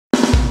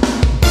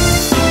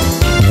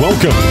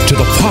Welcome to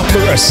the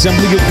Popular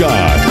Assembly of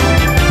God.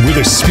 Where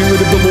the Spirit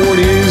of the Lord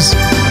is,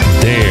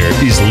 there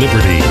is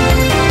liberty.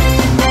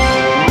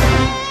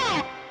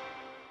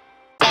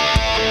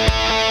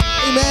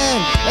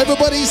 Amen.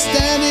 Everybody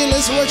standing.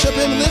 Let's worship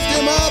Him. Lift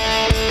Him up.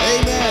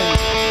 Amen.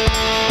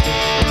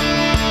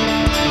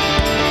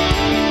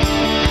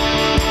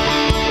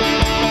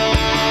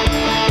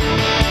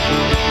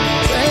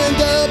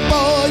 Stand up,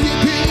 all you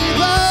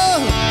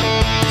people.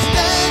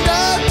 Stand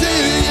up to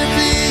your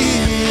feet.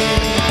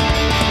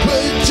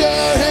 Put your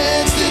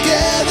hands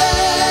together.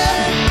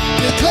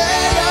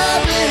 Declare our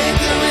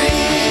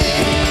victory.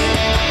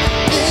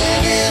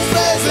 In His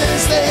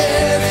presence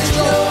there is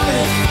joy.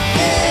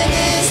 In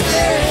His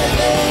spirit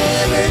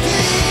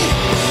liberty.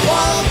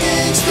 Walk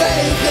in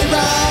strength and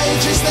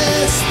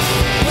righteousness.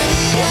 We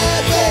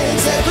have been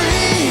set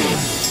free.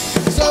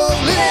 So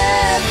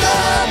lift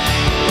up,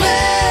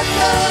 lift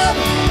up,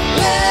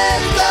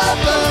 lift up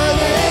the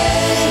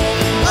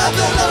name of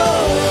the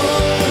Lord.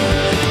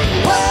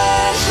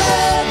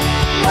 Worship,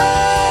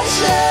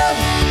 worship,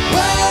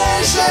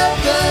 worship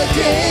the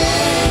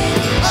King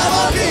of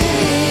all kings.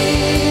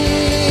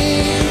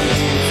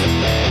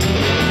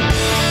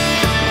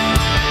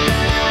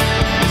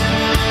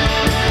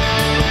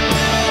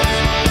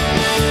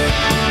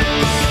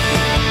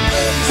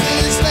 Praise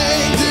His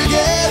name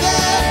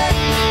together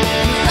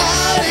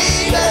throughout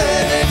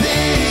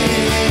eternity.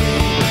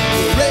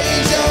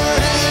 Raise your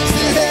hands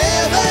to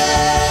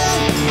heaven,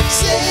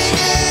 sing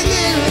in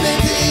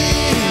unity.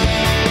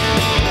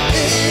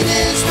 In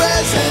His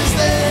presence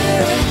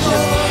there is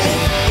joy,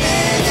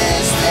 in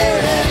His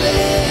spirit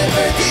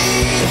liberty.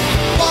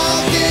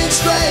 Walk in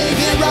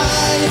strength and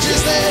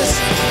righteousness,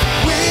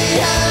 we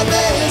have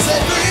been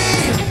set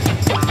free.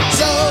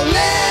 So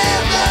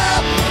lift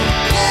up,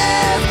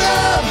 lift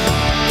up,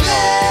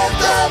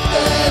 lift up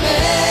the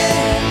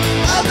name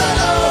of the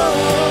Lord.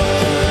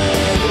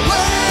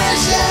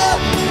 Worship,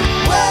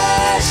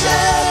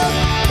 worship,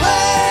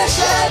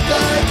 worship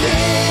the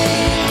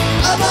King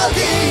of all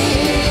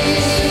kings.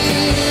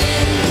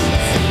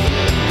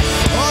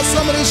 Oh,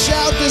 somebody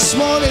shout this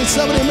morning.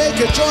 Somebody make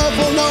a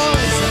joyful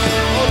noise.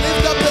 Oh,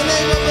 lift up the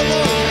name of the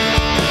Lord.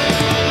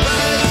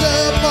 Rise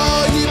up,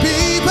 all you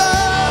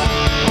people,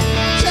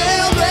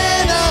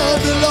 children of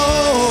the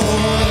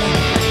Lord.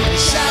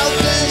 Shout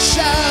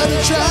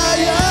and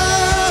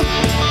triumph.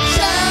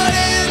 Shout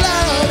it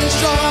loud and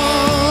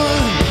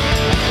strong.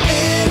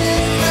 In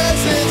His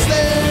presence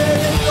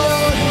there is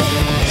joy.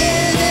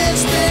 In His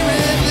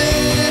spirit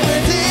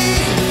liberty.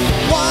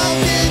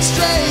 Walk in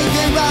strength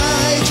and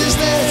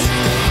righteousness.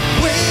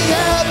 We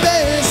have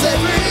been set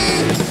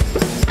free.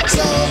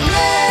 So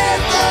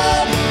lift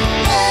up,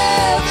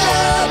 lift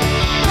up,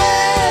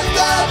 lift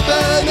up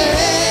the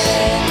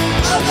name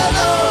of the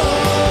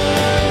Lord.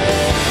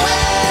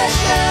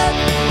 Worship,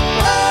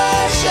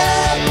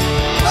 worship,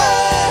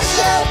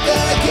 worship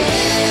the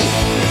King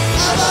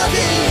of all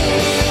kings.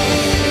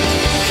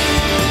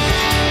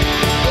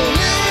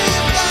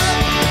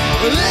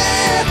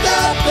 Lift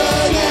up the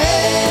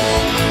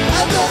name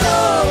of the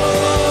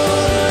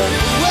Lord.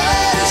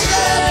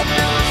 Worship,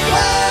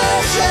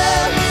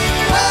 worship,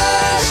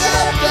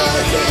 worship the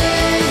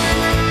King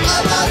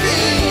of all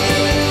kings.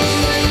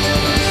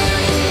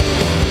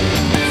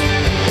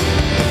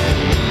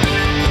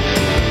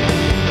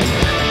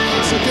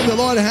 So give the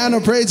Lord a hand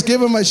of praise.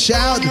 Give Him a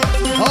shout.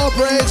 Oh,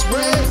 praise,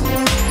 praise.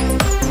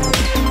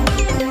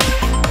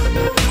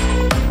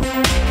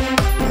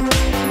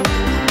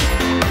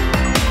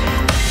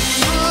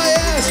 Oh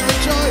yes,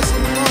 rejoice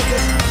in the Lord.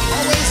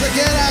 Always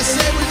again I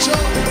say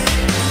rejoice.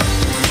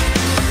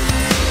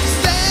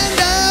 Stand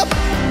up,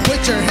 put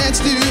your hands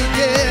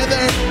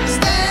together.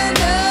 Stand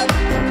up,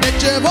 let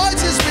your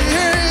voices be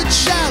heard.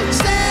 Shout,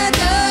 stand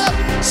up,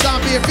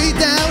 stomp your feet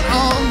down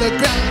on the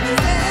ground.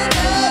 Stand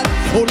up,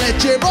 oh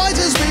let your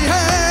voices be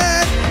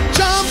heard.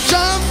 Jump,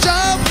 jump,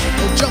 jump,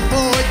 oh jump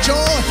for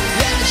joy.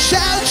 Yeah,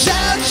 shout,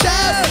 shout,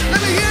 shout,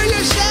 let me hear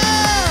you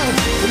shout.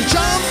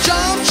 Jump,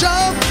 jump,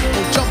 jump,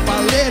 oh jump a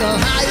little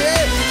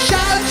higher.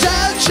 Shout,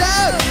 shout,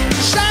 shout,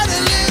 shout a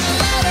little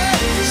louder.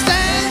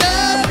 Stand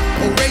up,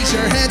 oh raise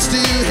your hands to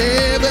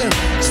heaven.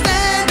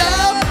 Stand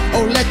up,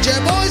 oh let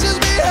your voices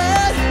be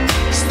heard.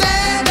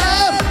 Stand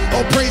up,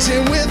 oh praise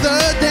Him with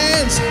a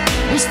dance.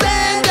 Oh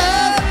stand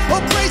up,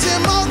 oh praise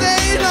Him all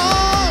day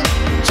long.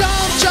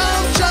 Jump,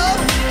 jump, jump,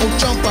 oh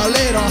jump a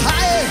little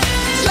higher.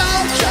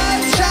 Shout,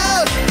 shout,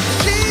 shout,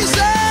 Jesus.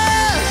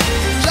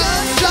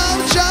 Jump, jump,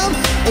 jump,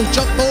 oh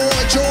jump for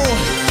joy.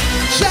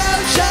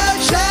 Shout, shout,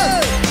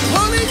 shout,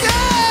 Holy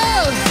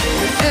Ghost.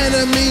 The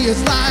enemy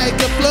is like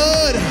a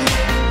flood.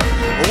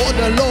 Oh,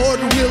 the Lord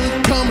will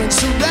come and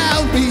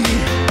surround me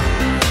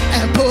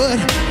and put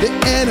the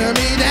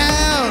enemy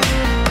down.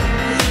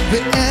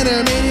 The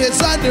enemy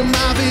is under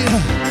my feet.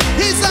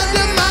 He's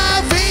under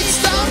my feet.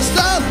 Stomp,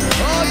 stomp.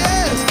 Oh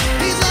yes,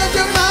 he's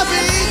under my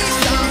feet.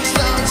 Stomp,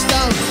 stomp,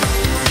 stomp.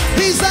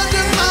 He's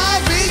under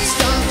my feet.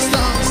 Stomp,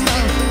 stomp,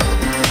 stomp.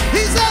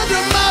 He's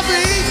under my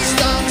feet.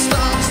 Stomp,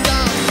 stomp,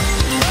 stomp.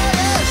 Oh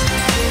yes,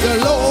 the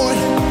Lord,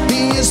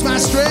 He is my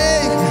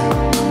strength.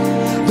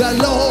 The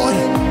Lord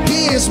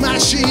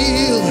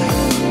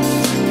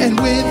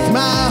with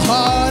my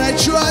heart I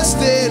trust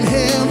in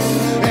him,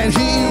 and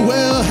he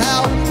will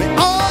help me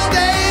all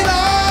day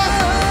long.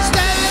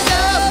 Stand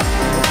up,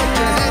 put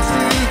your hands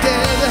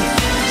together.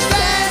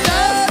 Stand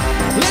up,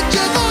 let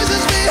your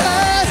voices be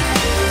heard.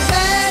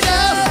 Stand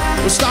up,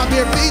 stomp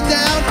your feet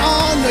down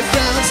on the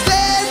ground.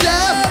 Stand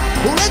up,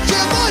 let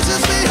your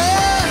voices be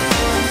heard.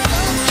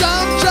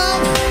 Jump,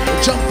 jump,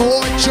 jump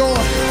for joy.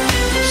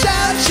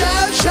 Shout,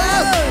 shout,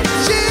 shout,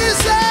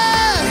 Jesus.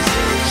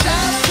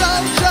 Shout,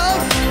 jump,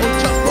 jump,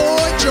 jump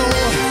for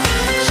joy.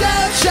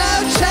 Shout,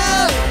 shout,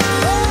 shout.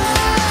 Oh.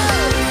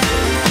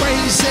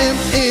 Praise him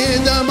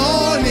in the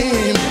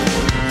morning.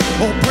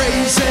 Oh,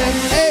 praise him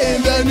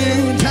in the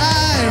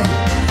noontime.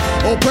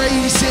 Oh,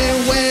 praise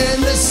him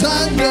when the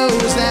sun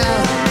goes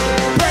down.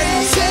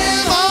 Praise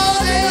him all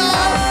day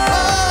long. Oh,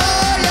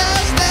 yeah,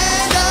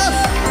 stand up.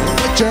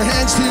 Put your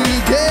hands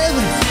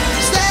together.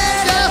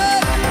 Stand up.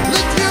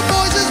 Let your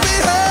voices be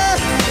heard.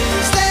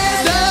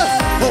 Stand up.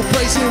 Oh,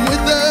 praise him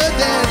with the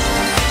dance.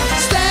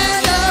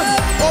 Stand up.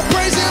 Oh,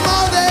 praise him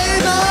all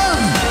day long.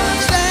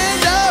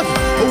 Stand up.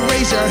 Oh,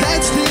 raise your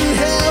hands to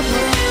him.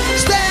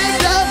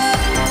 Stand up.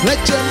 Let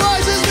your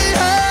voices be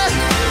heard.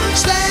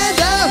 Stand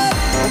up.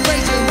 Oh,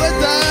 praise him with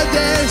the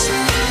dance.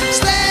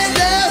 Stand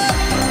up.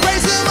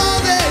 Praise him all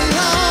day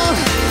long.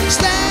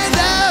 Stand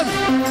up.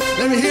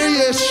 Let me hear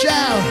you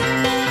shout.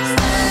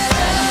 Stand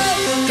up.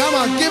 Come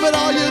on, give it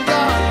all you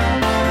got.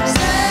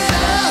 Stand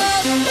up.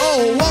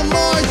 Oh, one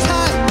more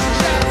time.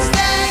 Shout,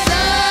 stand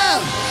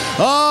up.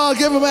 Oh,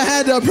 give him a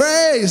hand of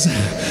praise.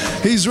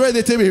 He's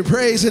ready to be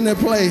praised in the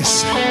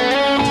place.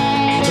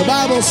 The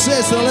Bible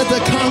says to let the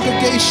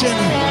congregation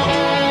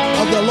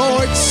of the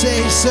Lord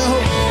say so.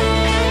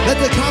 Let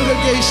the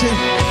congregation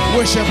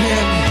worship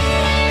him.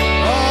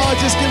 Oh,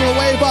 just give him a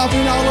wave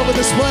offering all over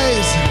this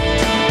place.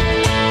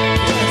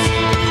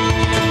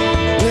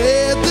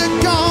 Let the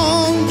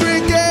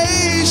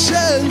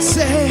congregation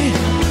say,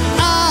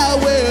 I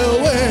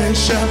will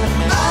worship,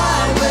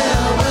 I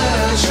will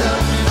worship,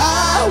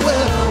 I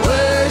will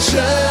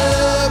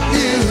worship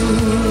you.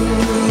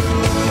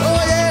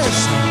 Oh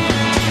yes.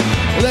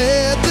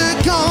 Let the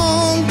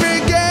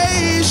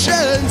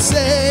congregation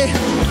say,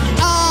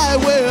 I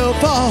will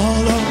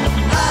follow,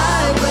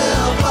 I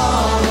will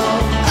follow,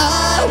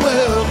 I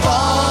will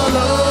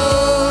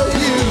follow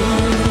you.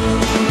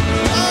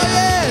 Oh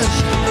yes.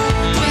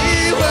 We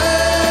worship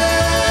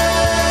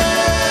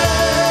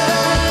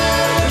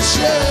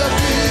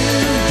you.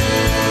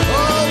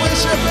 Oh,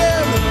 worship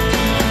him.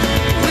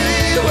 We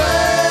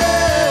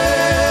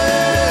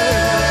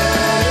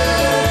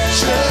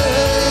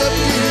worship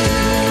you.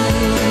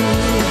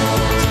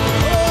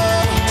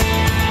 Oh,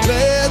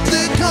 let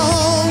the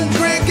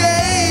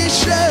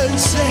congregation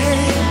say,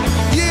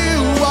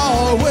 you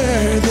are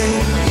worthy,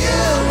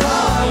 you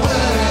are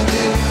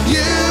worthy,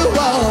 you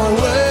are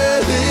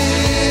worthy,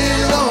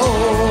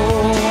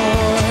 Lord.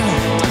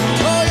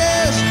 Oh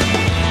yes,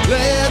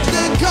 let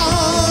the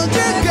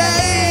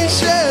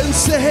congregation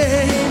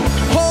say,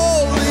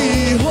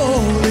 holy,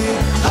 holy,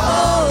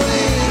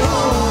 holy,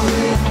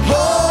 holy,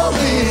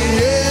 holy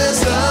is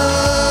the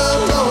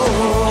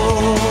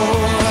Lord.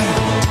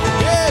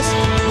 Yes,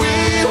 we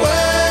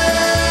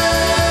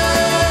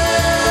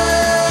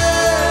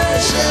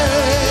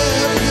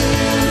worship you.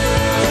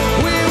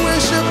 We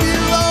worship you,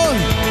 Lord.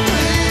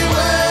 We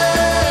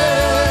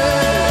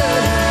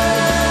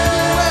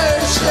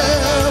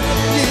worship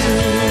you.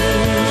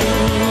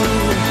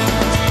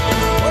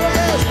 Oh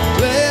yes,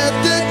 let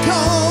the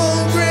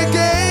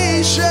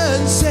congregation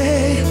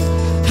say,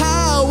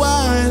 how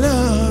I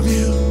love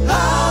you,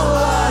 how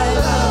I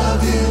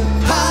love you,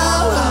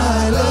 how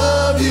I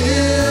love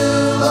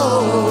you,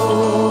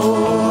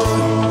 Lord.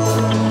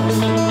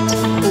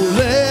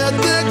 Let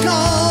the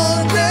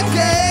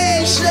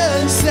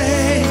congregation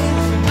say,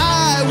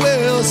 I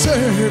will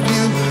serve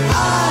you,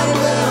 I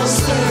will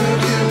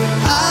serve you,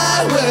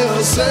 I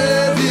will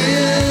serve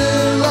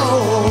you,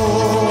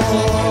 Lord.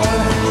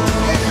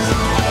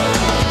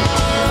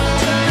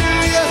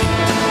 Hallelujah.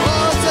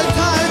 Oh, it's a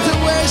time to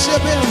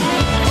worship him.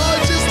 Oh,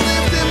 just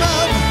lift him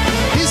up.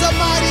 He's a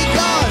mighty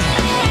God.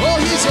 Oh,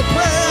 he's a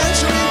prayer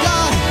answering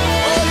God.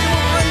 Oh, he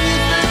will bring you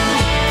through.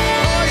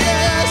 Oh,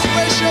 yes,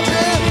 worship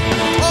him.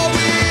 Oh,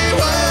 we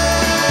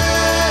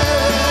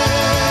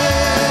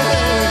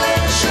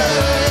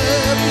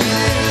worship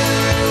you.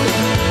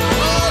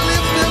 Oh,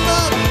 lift him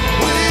up.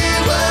 We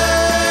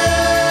worship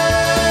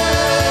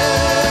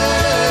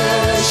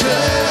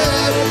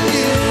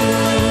you.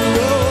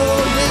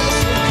 Oh, yes.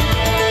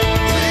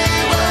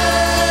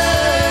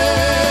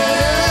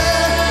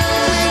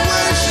 We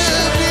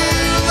worship you,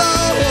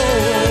 Lord.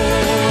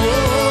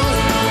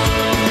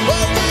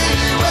 Oh, we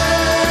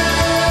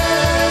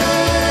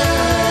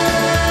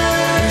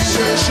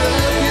worship you.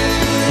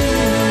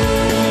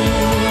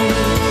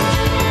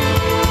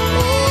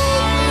 Oh,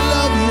 we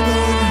love you,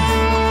 Lord.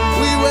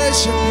 We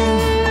worship you.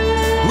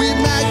 We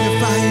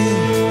magnify you.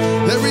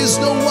 There is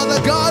no other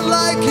God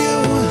like you.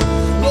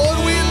 Lord,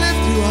 we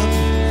lift you up.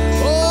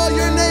 Oh,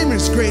 your name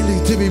is greatly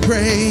to be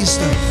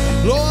praised.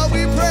 Lord,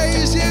 we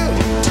praise you.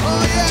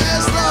 Oh,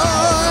 yes,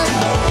 Lord.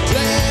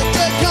 Let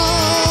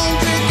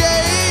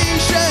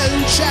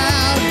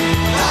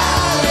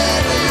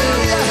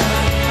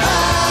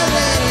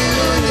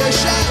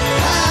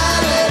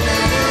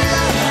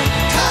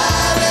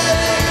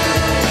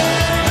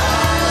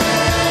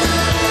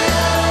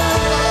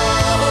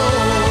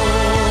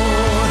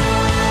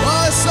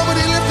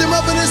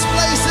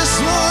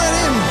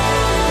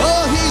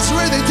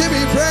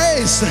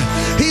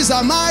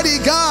a mighty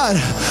God.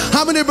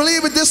 How many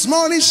believe it this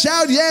morning?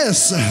 Shout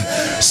yes.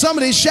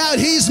 Somebody shout,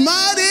 he's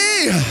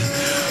mighty.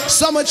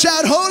 Someone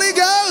shout, Holy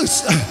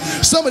Ghost.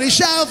 Somebody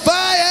shout,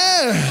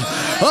 fire.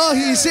 Oh,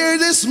 he's here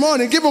this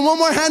morning. Give him one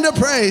more hand of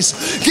praise.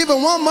 Give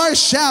him one more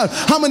shout.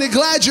 How many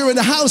glad you're in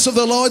the house of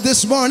the Lord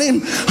this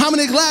morning? How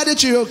many glad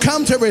that you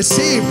come to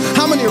receive?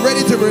 How many are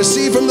ready to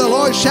receive from the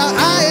Lord? Shout,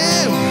 I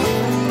am.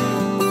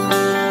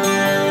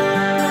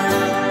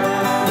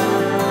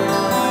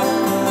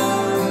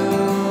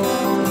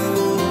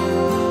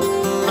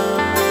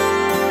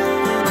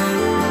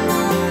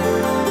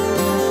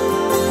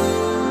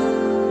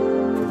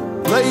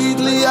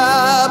 Lately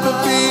I've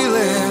been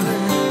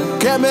feeling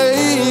can't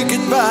make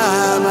it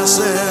by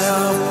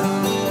myself.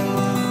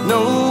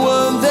 No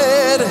one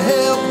there to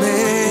help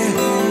me,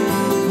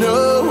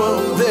 no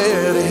one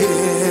there to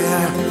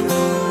hear.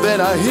 Then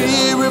I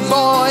hear a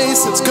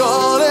voice that's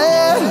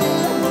calling,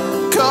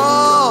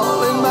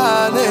 calling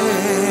my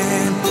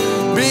name.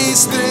 Be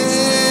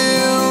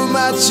still,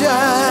 my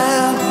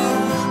child,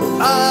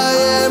 I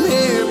am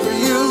here for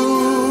you.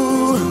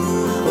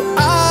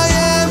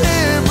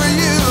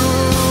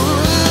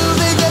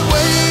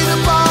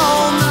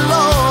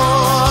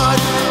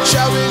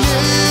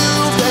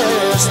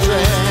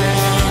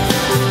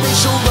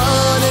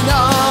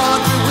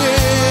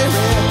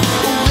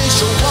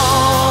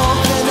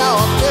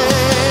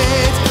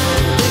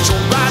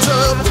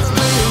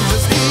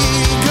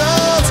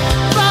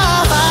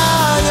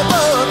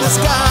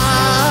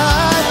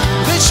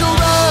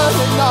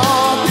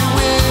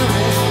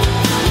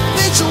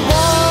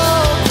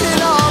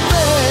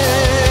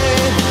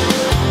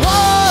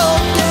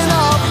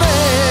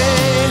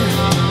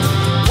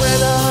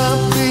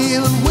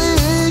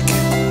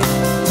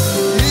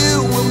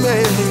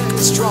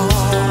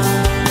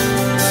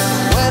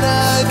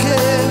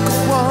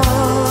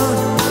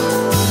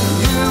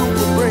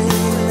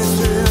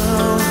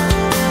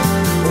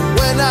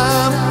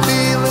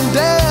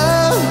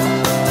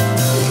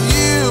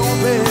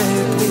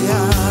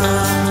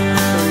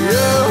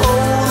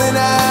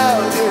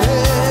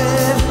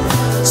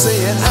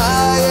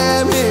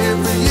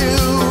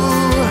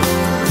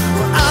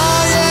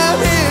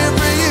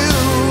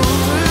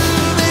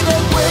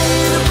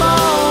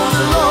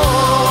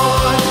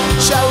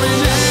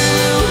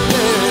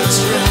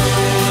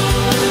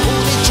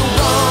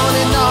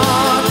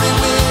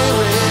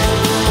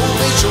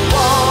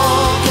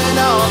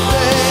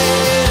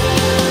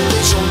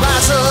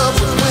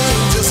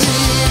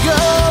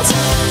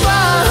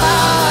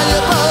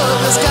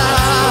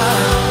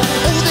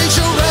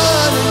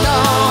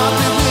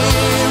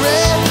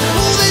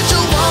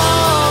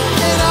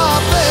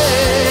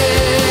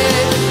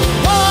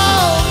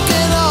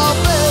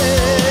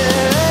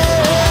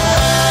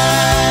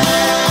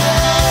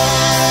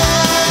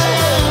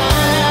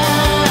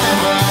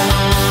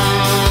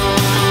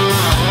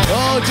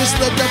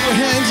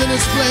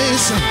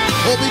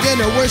 Oh, begin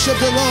to worship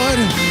the Lord.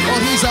 Oh,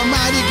 he's a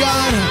mighty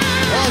God.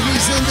 Oh,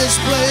 he's in this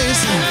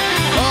place.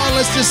 Oh,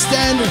 let's just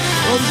stand.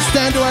 Oh,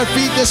 stand to our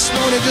feet this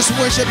morning. Just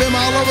worship him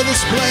all over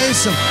this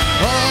place.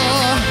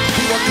 Oh,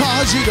 he will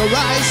cause you to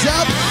rise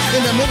up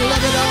in the middle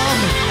of it all.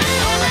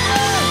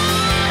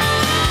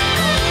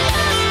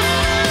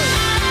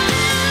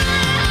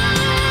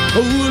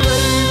 Oh,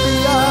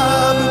 lately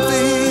I've been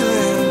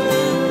feeling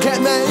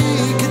can't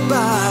make it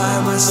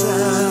by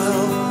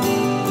myself.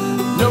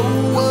 No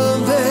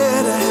one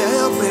there to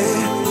help me,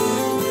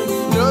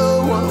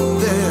 no one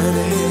there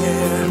to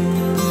hear.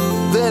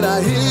 Then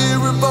I hear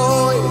a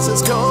voice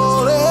that's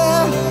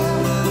calling,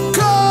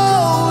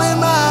 calling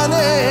my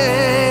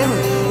name.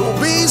 Oh,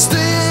 be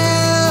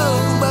still,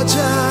 my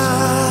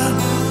child,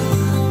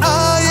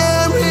 I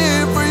am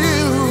here for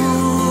you.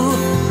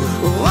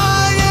 Oh,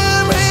 I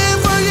am here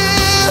for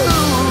you.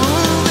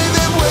 They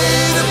that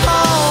wait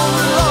upon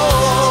the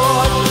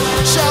Lord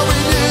shall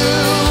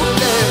renew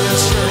their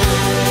strength.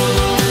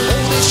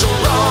 They shall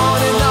run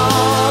and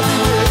not be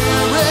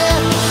weary.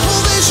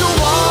 They shall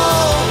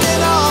walk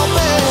and not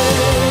faint.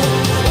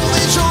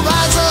 They shall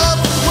rise up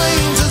with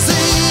wings as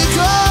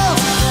eagles,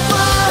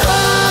 fly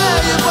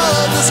high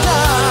above the sky.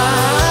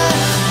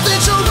 They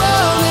shall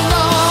run and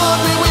not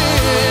be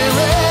weary.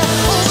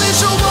 They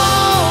shall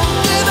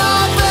walk and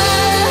not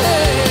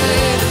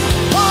faint.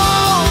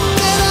 Walk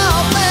and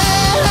not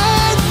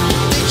faint.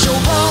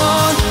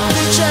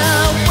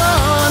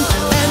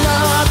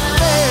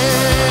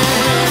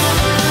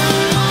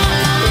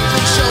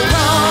 They shall run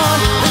and not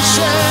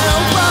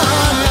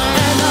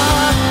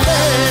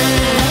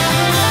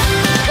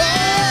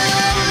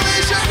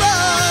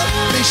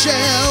faint. They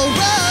shall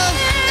run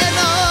and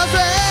not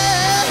faint.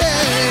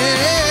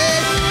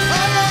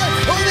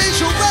 Oh, they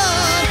shall run and not faint.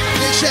 Oh,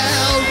 they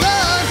shall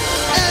run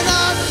and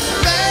not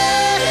faint.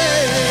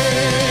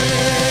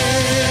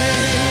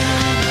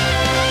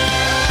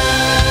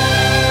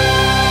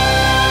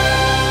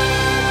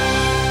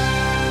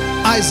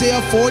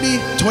 Isaiah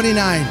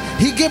 40:29.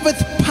 He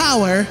giveth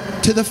power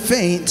to the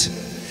faint,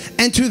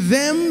 and to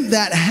them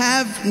that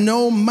have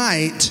no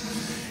might,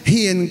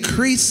 he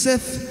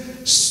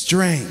increaseth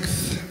strength.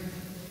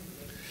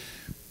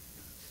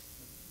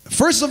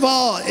 First of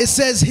all, it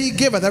says he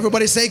giveth.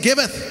 Everybody say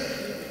giveth.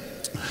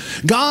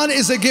 God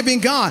is a giving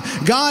God.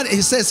 God,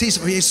 he says,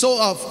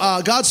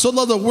 God so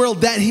loved the world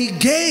that he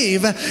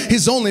gave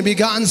his only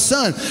begotten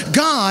son.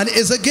 God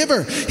is a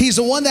giver. He's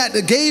the one that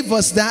gave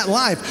us that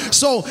life.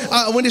 So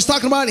when he's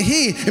talking about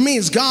he, it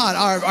means God,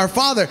 our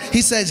Father.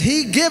 He says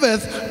he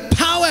giveth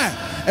power.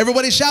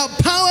 Everybody shout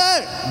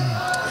power.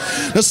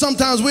 Now,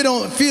 sometimes we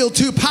don't feel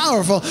too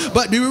powerful,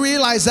 but we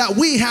realize that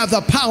we have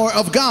the power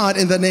of God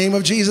in the name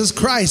of Jesus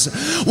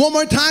Christ. One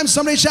more time,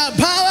 somebody shout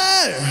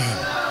power.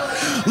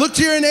 Look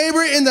to your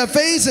neighbor in the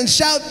face and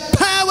shout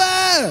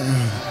power.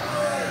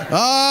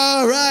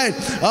 All right.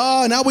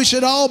 Oh, now we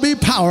should all be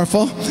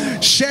powerful,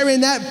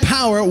 sharing that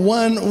power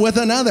one with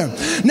another.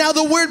 Now,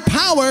 the word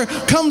power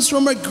comes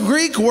from a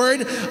Greek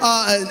word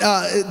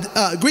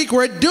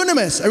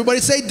dunamis. Everybody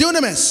say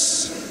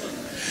dunamis.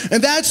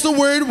 And that's the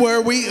word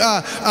where we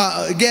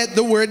get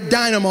the word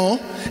dynamo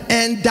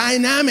and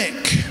dynamic.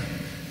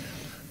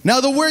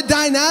 Now, the word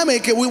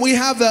dynamic, we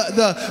have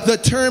the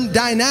term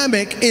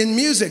dynamic in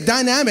music.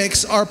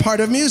 Dynamics are part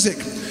of music.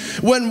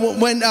 When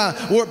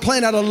we're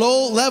playing at a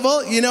low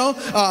level, you know,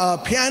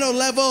 piano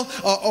level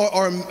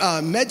or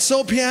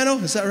mezzo piano,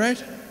 is that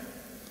right?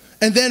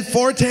 And then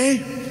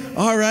forte,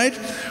 all right.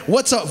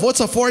 What's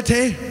a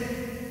forte?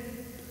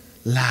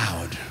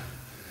 Loud.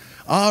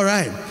 All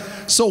right.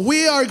 So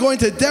we are going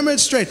to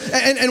demonstrate.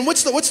 And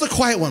what's the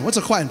quiet one? What's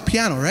a quiet one?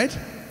 Piano, right?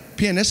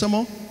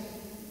 Pianissimo?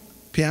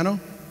 Piano?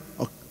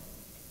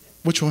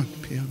 Which one?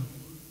 Piano.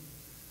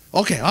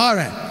 Okay, all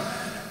right.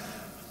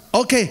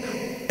 Okay,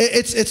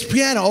 it's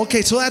piano.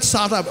 Okay, so that's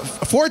soft.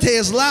 Forte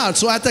is loud.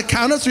 So at the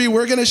count of 3,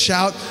 we're going to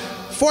shout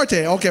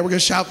forte. Okay, we're going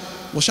to shout.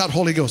 We'll shout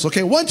Holy Ghost.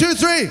 Okay, 1, 2,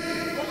 3.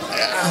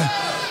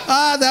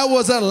 That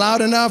wasn't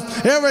loud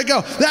enough. Here we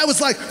go. That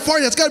was like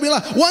forte. It's got to be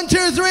loud. 1,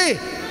 2, 3.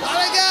 There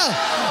we go.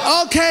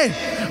 Okay.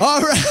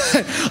 All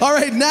right. All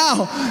right.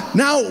 Now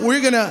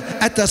we're gonna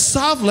at the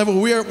soft level.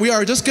 We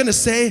are just gonna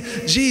say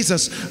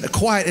Jesus,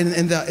 quiet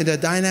in the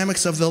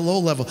dynamics of the low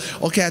level.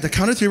 Okay. At the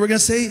count of 3, we're gonna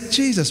say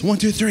Jesus. 1,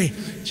 2, 3.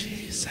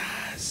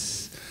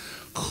 Jesus.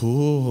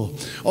 Cool.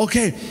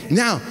 Okay.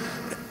 Now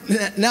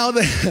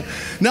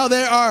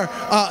there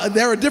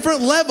are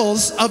different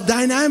levels of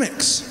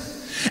dynamics.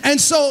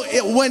 And so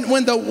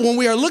when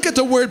we are looking at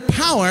the word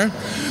power,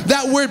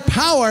 that word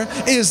power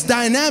is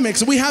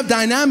dynamics. We have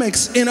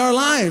dynamics in our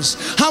lives.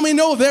 How many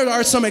know there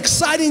are some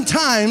exciting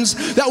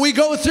times that we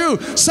go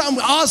through?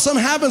 Something awesome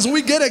happens.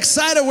 We get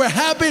excited. We're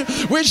happy.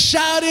 We're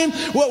shouting.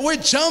 We're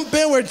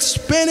jumping. We're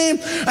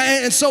spinning.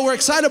 And so we're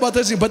excited about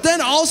this. But then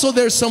also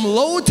there's some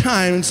low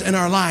times in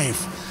our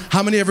life.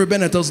 How many have ever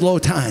been at those low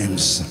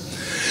times?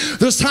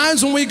 There's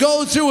times when we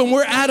go through and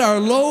we're at our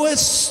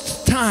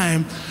lowest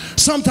time.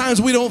 Sometimes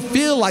we don't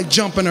feel like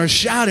jumping or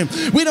shouting.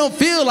 We don't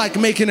feel like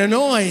making a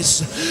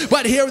noise.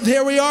 But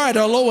here we are at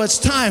our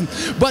lowest time.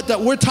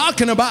 But we're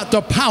talking about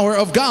the power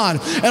of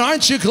God. And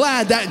aren't you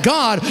glad that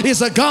God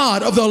is a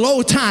God of the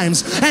low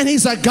times, and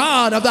He's a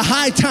God of the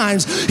high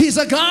times. He's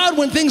a God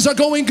when things are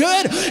going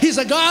good. He's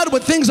a God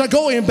when things are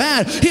going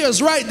bad. He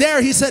is right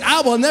there. He said, I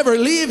will never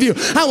leave you.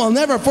 I will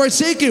never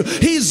forsake you.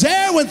 He's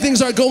there when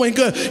things are going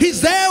good. He's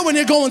there when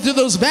you're going through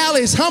those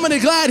valleys. How many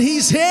glad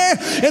He's here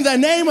in the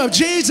name of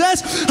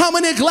Jesus? How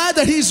many glad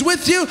that He's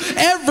with you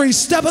every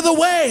step of the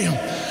way?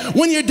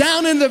 When you're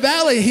down in the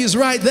valley, He's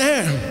right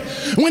there.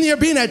 When you're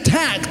being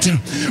attacked,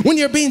 when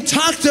you're being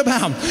talked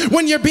about,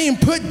 when you're being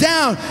put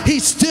down,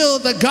 He's still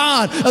the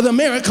God of the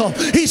miracle.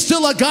 He's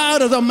still a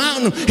God of the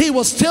mountain. He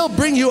will still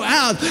bring you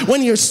out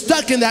when you're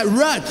stuck in that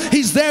rut.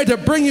 He's there to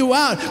bring you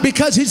out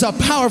because He's a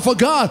powerful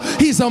God.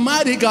 He's a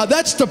mighty God.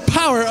 That's the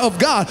power of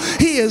God.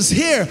 He is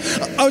here.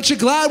 Aren't you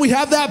glad we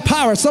have that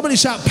power? Somebody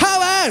shout,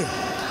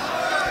 power!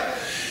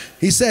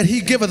 He said, He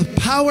giveth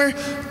power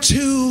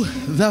to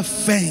the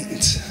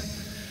faint.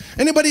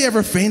 Anybody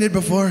ever fainted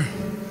before?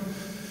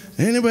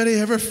 Anybody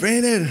ever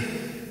fainted?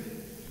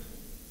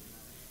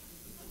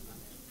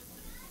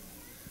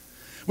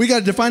 We got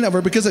to define that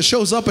word because it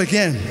shows up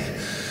again.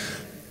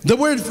 The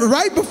word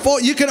right before,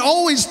 you can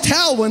always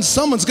tell when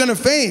someone's going to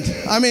faint.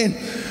 I mean,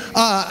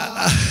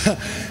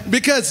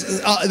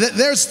 because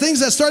there's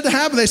things that start to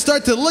happen. They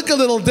start to look a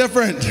little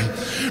different.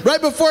 Right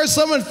before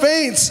someone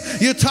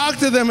faints, you talk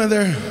to them and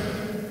they're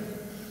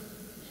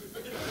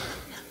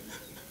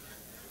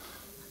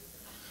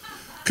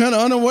kind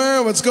of unaware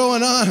of what's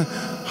going on.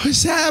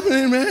 What's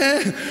happening,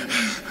 man?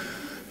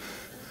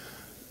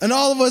 And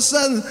all of a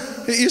sudden,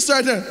 you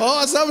start to,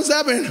 oh, something's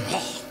happening.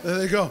 Oh, there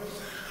they go.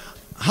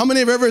 How many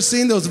have ever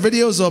seen those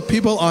videos of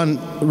people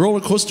on roller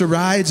coaster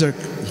rides or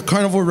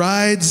carnival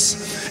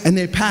rides and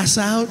they pass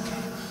out?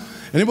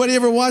 Anybody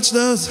ever watch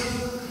those?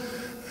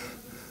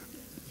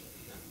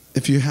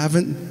 If you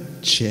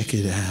haven't, check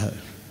it out.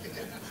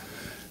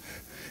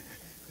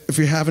 If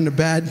you're having a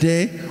bad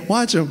day,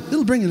 watch them.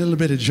 It'll bring a little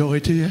bit of joy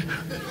to you.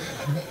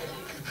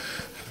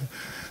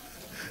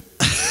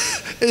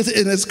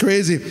 It's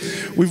crazy.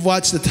 We've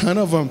watched a ton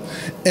of them,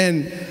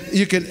 and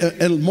you can.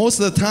 And most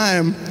of the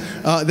time,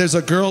 there's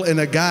a girl and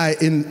a guy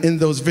in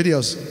those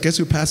videos. Guess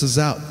who passes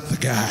out? The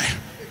guy.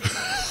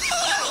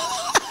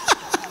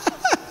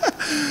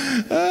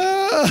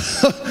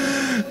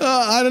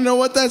 I don't know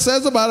what that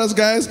says about us,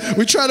 guys.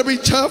 We try to be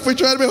tough, we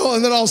try to be whole,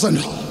 and then all of a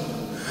sudden,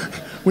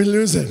 we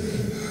lose it.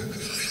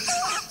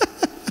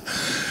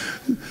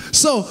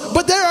 So,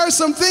 but there are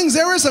some things,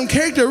 there are some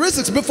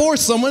characteristics before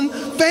someone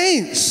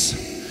faints.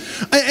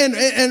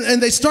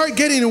 And they start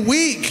getting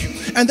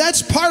weak. And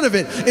that's part of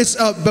it. It's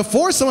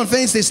before someone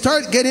faints, they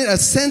start getting a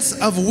sense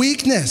of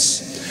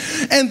weakness.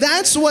 And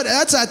that's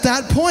at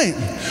that point.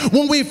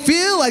 When we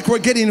feel like we're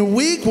getting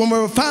weak, when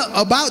we're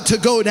about to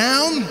go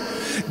down,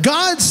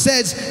 God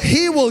says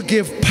He will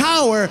give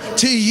power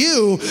to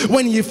you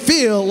when you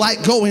feel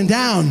like going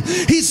down.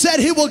 He said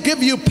He will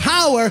give you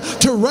power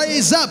to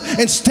raise up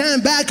and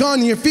stand back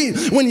on your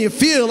feet when you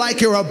feel like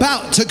you're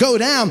about to go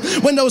down.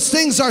 When those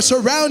things are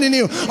surrounding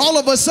you, all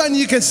of a sudden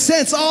you can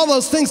sense all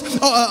those things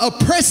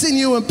oppressing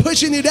you and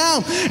pushing you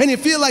down, and you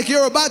feel like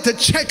you're about to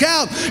check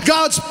out.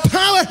 God's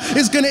power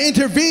is going to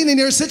intervene in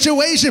your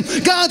situation.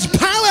 God's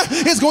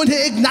power is going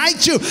to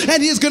ignite you,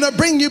 and He's going to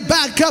bring you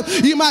back up.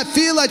 You might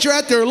feel like you're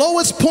at their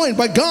lowest point,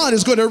 but God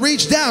is going to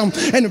reach down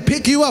and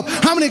pick you up.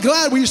 How many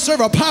glad we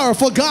serve a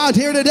powerful God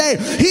here today?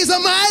 He's a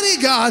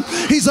mighty God.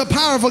 He's a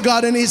powerful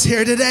God, and He's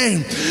here today.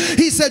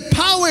 He said,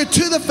 power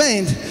to the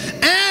faint.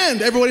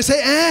 And, everybody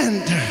say,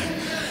 and.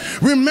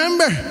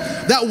 Remember,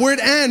 that word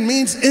and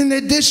means in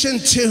addition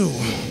to.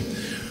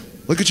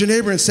 Look at your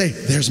neighbor and say,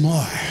 there's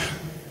more.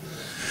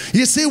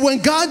 You see, when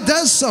God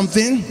does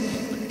something,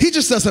 He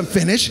just doesn't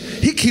finish.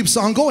 He keeps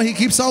on going. He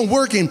keeps on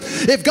working.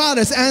 If God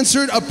has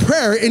answered a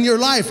prayer in your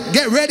life,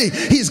 get ready.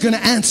 He's going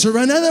to answer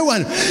another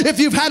one. If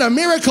you've had a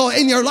miracle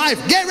in your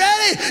life, get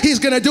ready. He's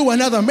going to do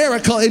another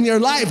miracle in your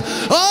life.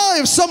 Oh,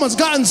 if someone's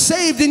gotten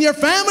saved in your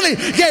family,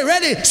 get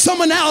ready.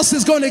 Someone else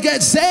is going to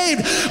get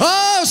saved.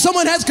 Oh, if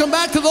someone has come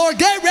back to the Lord,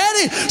 get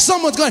ready.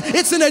 Someone's going.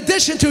 It's in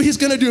addition to. He's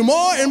going to do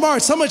more and more.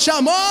 Someone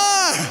shout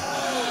more.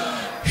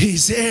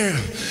 He's there.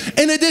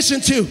 In addition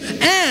to,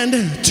 and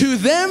to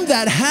them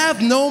that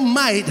have no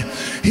might,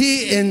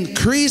 He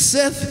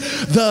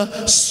increaseth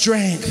the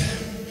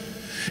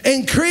strength.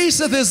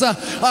 Increaseth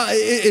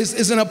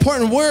is an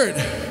important word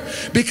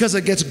because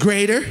it gets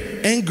greater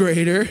and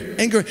greater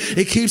and greater.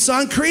 It keeps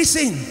on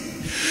increasing.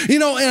 You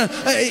know,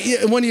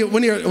 when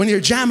you're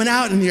jamming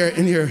out in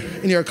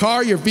your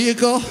car, your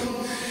vehicle,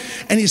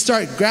 and you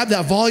grab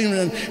that volume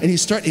and you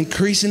start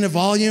increasing the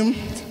volume,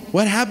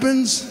 what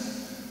happens?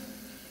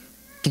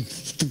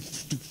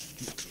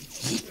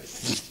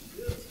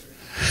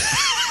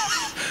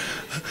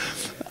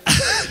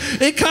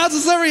 It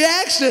causes a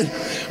reaction.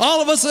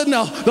 All of a sudden,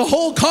 the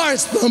whole car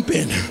is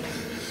thumping.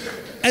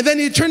 And then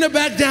you turn it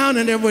back down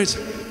and everybody's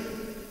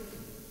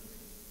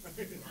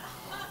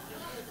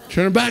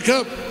turn it back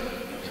up.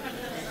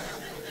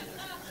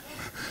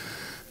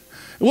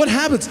 What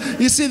happens?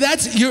 You see,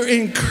 you're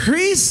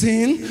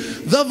increasing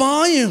the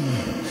volume.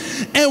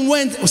 And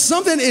when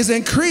something is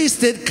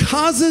increased, it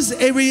causes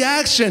a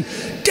reaction.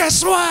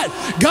 Guess what?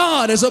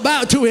 God is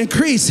about to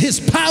increase His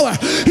power.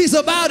 He's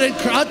about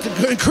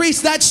to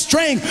increase that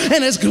strength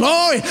and His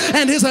glory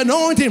and His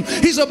anointing.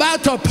 He's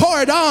about to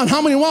pour it on.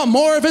 How many want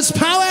more of His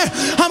power?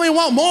 How many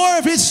want more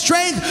of His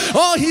strength?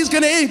 Oh, He's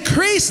going to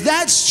increase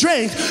that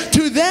strength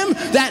to them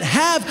that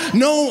have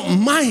no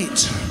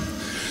might.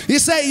 You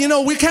say, you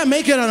know, we can't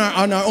make it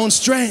on our own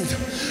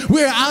strength.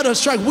 We're out of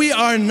strength. We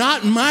are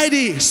not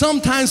mighty.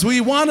 Sometimes we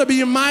want to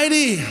be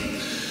mighty.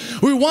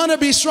 We want to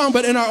be strong,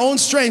 but in our own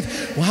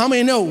strength, well, how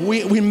many know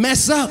we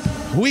mess up?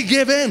 We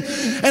give in.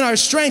 And our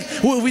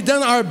strength, we've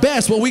done our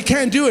best, but we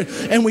can't do it.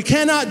 And we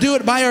cannot do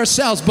it by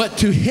ourselves, but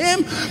to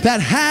Him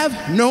that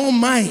have no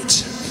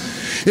might.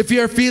 If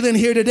you're feeling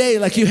here today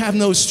like you have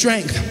no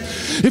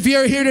strength, if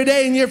you're here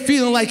today and you're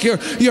feeling like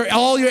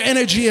all your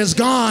energy is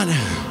gone,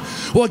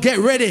 well, get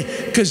ready,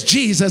 because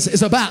Jesus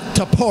is about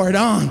to pour it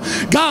on.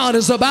 God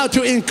is about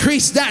to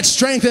increase that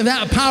strength and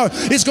that power.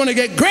 It's going to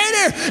get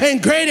greater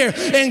and greater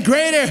and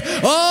greater.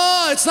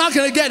 Oh, it's not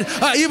going to get,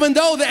 even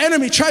though the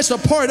enemy tries to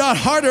pour it on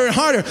harder and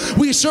harder,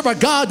 we serve a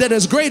God that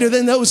is greater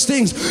than those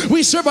things.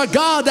 We serve a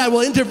God that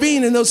will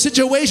intervene in those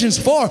situations.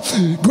 For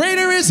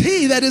greater is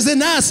He that is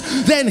in us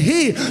than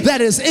he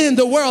that is in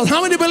the world.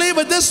 How many believe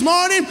it this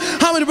morning?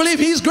 How many believe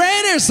He's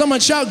greater? Someone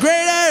shout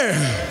greater.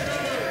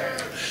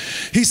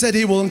 He said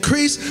He will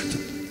increase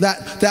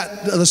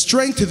the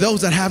strength to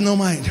those that have no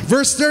might.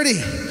 Verse 30,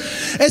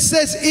 it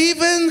says,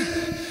 even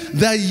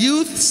the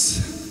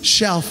youths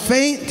shall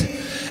faint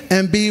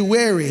and be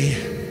weary,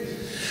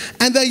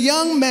 and the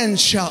young men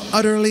shall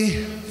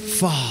utterly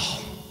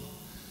fall.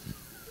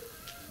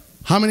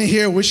 How many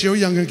here wish you were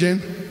young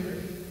again?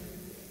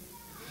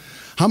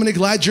 How many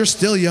glad you're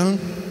still young?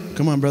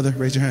 Come on, brother,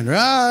 raise your hand.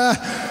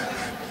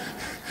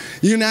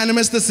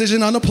 Unanimous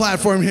decision on the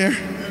platform here.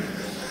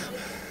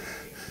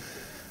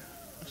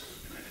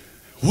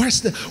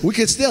 We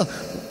could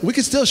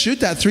still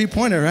shoot that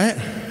three-pointer, right?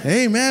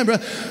 Amen, bro.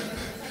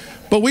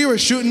 But we were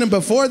shooting them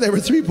before they were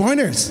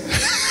three-pointers.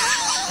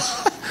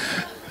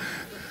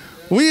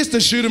 We used to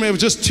shoot them, it was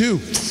just two.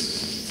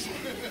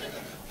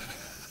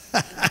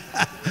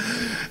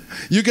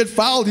 You get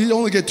fouled, you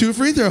only get 2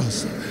 free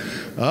throws.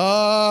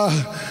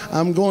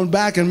 I'm going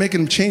back and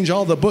making them change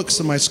all the books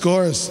and my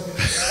scores.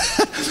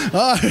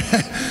 All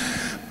right.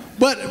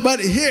 But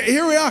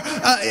here we are.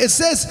 It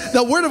says,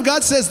 the Word of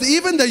God says, that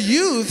even the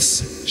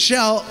youths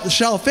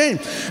shall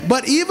faint.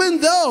 But even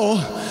though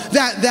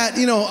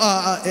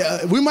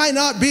we might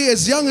not be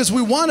as young as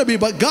we want to be,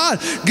 but God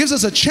gives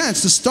us a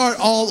chance to start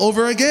all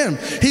over again.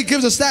 He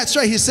gives us that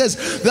strength. He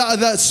says,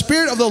 the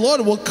Spirit of the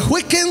Lord will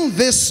quicken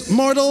this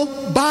mortal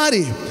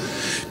body.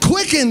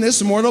 Quicken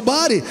this mortal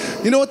body.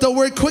 You know what the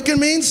word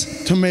quicken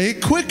means? To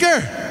make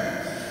quicker.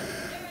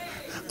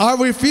 Are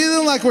we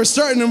feeling like we're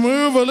starting to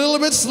move a little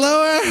bit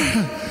slower?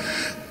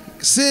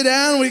 Sit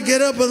down, we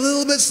get up a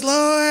little bit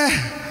slower.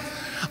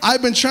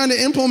 I've been trying to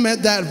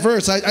implement that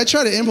verse. I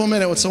try to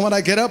implement it. So when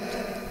I get up,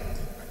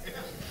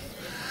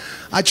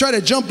 I try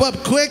to jump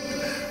up quick.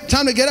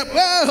 Time to get up.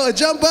 Oh,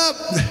 jump up.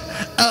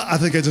 I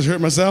think I just hurt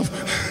myself.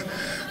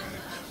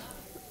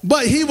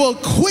 But he will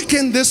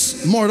quicken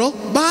this mortal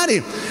body.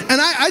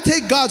 And I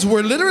take God's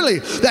word literally,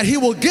 that he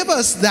will give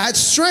us that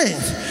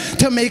strength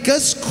to make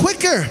us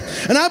quicker.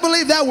 And I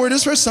believe that word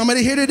is for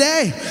somebody here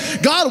today.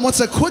 God wants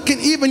to quicken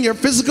even your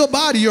physical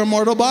body, your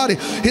mortal body.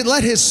 He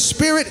let his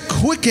Spirit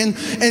quicken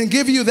and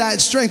give you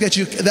that strength that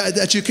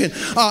you can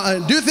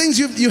do things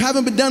you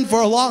haven't been done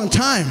for a long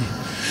time.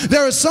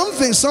 There is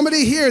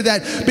somebody here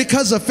that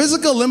because of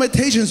physical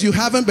limitations you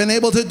haven't been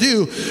able to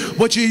do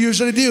what you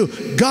usually do.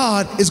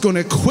 God is going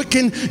to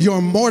quicken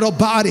your mortal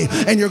body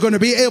and you're going to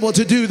be able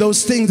to do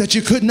those things that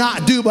you could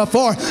not do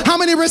before. How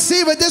many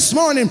receive it this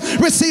morning?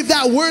 Receive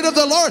that word of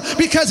the Lord,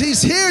 because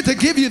he's here to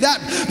give you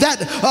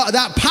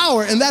that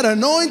power and that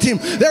anointing.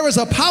 There is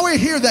a power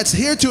here that's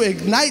here to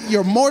ignite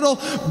your mortal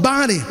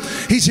body.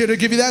 He's here to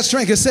give you that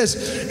strength. It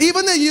says,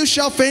 even the youth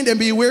shall faint and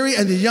be weary,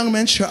 and the young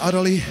men shall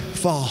utterly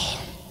fall.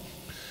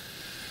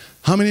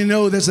 How many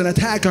know there's an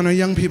attack on our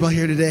young people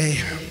here today?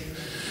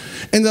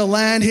 In the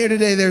land here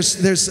today,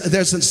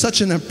 there's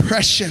such an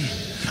oppression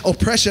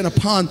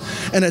upon,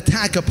 an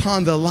attack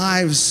upon the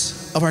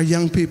lives of our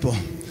young people.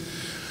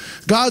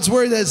 God's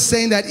word is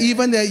saying that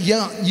even the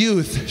young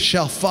youth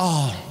shall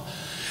fall.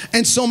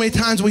 And so many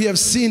times we have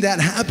seen that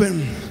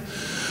happen.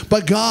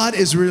 But God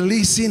is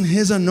releasing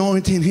his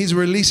anointing. He's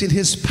releasing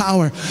his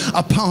power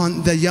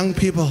upon the young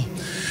people.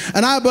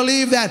 And I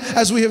believe that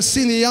as we have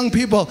seen the young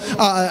people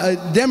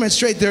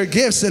demonstrate their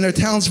gifts and their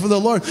talents for the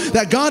Lord,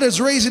 that God is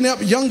raising up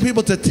young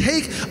people to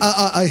take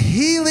a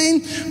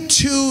healing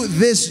to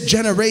this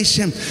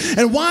generation.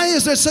 And why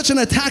is there such an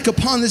attack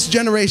upon this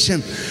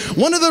generation?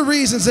 One of the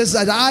reasons is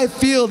that I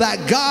feel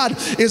that God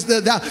is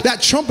that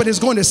trumpet is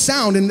going to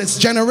sound in this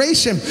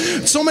generation.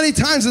 So many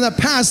times in the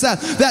past that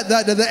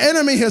the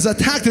enemy has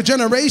attacked the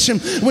generation.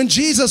 When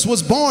Jesus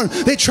was born,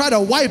 they tried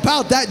to wipe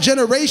out that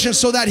generation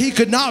so that he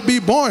could not be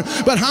born.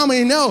 But how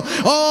many know,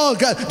 oh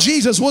God,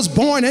 Jesus was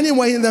born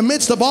anyway in the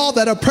midst of all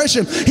that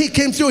oppression. He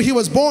came through, he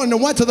was born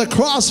and went to the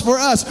cross for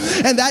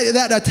us. And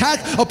that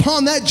attack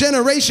upon that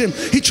generation,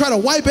 he tried to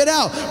wipe it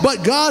out,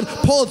 but God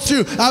pulled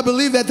through. I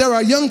believe that there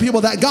are young people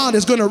that God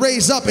is going to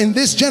raise up in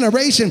this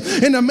generation,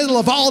 in the middle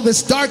of all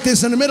this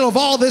darkness, in the middle of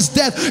all this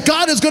death.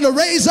 God is going to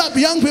raise up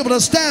young people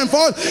to stand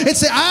forth and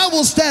say, I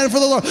will stand for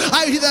the Lord.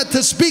 I hear that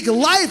to speak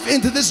life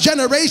into this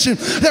generation.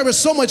 There is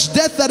so much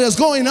death that is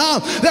going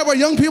on. There are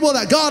young people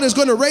that God is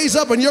going to raise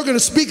up, and you're going to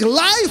speak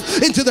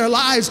life into their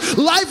lives,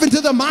 life into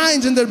their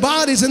minds and their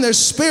bodies and their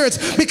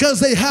spirits, because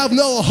they have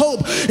no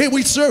hope.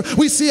 We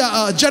see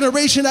a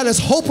generation that is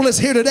hopeless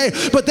here today,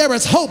 but there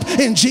is hope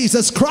in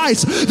Jesus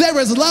Christ. There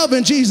is love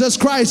in Jesus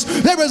Christ.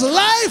 There is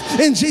life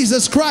in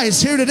Jesus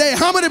Christ here today.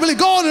 How many really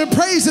go on and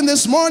praise him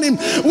this morning?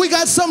 We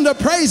got something to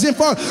praise him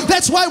for.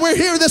 That's why we're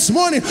here this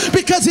morning,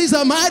 because he's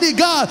a mighty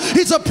God.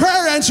 He's a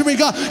prayer answering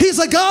God. He's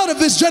a God of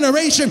this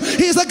generation.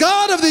 He's a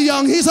God of the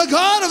young. He's a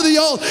God of the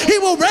old. He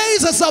will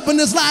raise us up in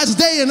this last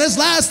day, in this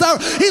last hour.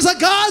 He's a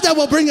God that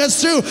will bring us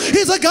through.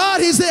 He's a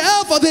God. He's the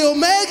Alpha, the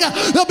Omega,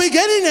 the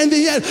beginning and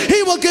the end.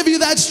 He will give you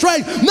that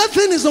strength.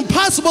 Nothing is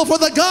impossible for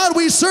the God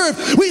we serve.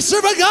 We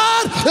serve a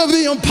God of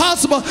the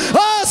impossible.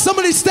 Oh,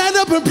 somebody stand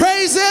up and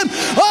praise him.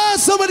 Oh,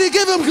 somebody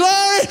give him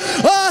glory.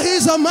 Oh,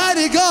 he's a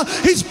mighty God.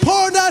 He's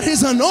pouring out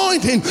his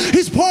anointing.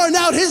 He's pouring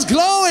out his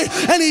glory,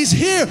 and he's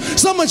here.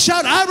 Someone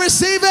shout, I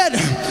receive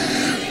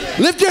it.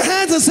 Lift your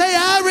hands and say,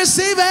 I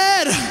receive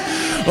it.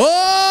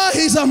 Oh,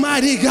 he's a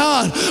mighty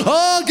God.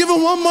 Oh, give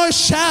him one more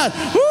shout.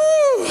 Woo.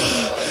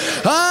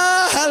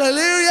 Oh,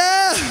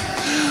 hallelujah.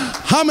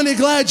 How many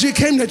glad you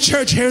came to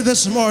church here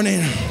this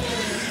morning?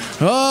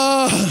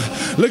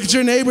 Oh, look at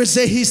your neighbor and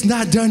say, he's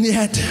not done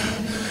yet.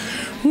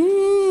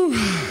 Woo.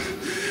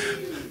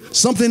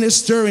 Something is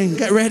stirring.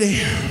 Get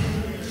ready.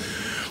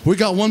 We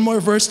got one more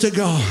verse to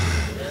go.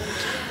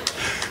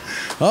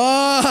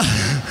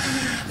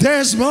 Oh,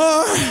 there's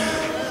more.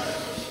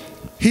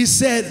 He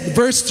said,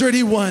 verse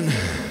 31,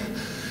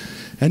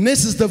 and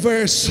this is the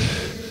verse.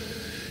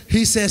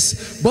 He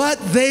says, but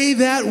they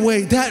that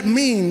wait. That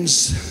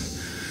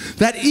means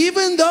that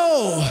even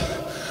though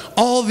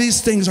all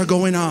these things are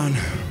going on,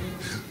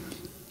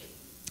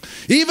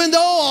 even though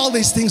all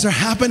these things are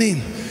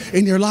happening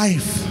in your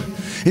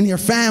life, in your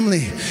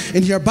family,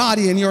 in your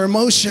body, in your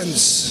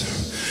emotions,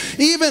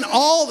 Even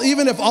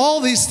if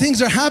all these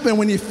things are happening,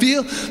 when you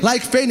feel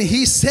like fainting,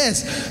 he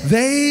says,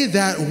 they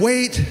that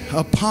wait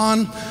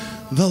upon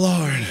the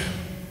Lord.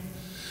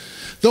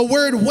 The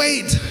word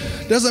wait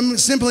doesn't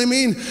simply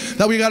mean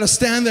that we got to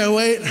stand there and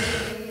wait.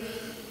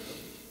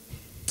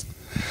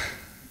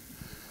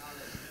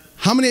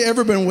 How many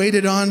ever been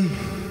waited on?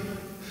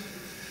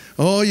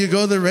 Oh, you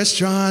go to the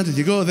restaurant and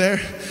you go there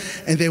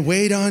and they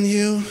wait on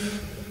you.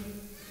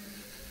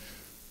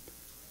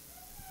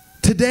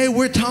 Today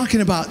we're talking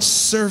about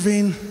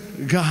serving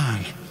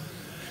God.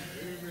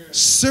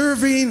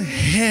 Serving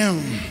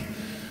Him.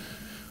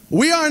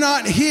 We are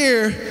not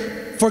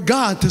here for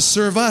God to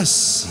serve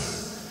us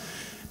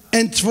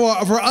and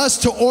for us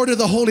to order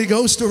the Holy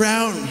Ghost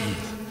around.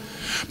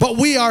 But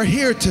we are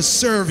here to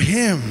serve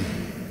Him.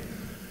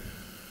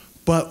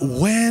 But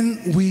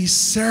when we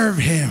serve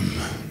Him,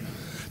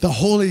 the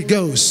Holy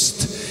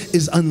Ghost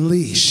is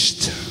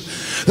unleashed.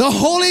 The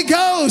Holy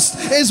Ghost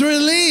is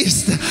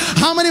released.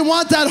 How many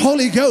want that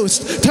Holy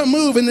Ghost to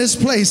move in this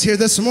place here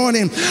this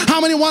morning?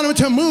 How many want Him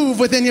to move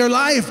within your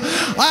life?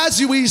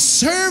 As we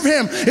serve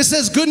Him, it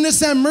says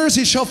goodness and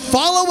mercy shall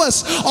follow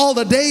us all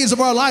the days of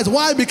our lives.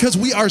 Why? Because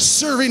we are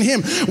serving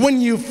Him.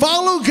 When you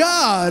follow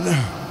God,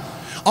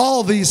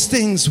 all these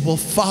things will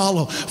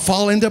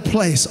fall into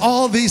place.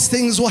 All these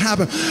things will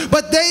happen.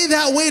 But they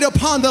that wait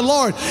upon the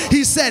Lord,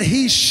 He said,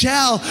 He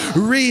shall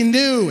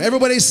renew.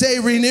 Everybody say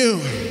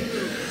renew.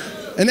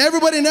 And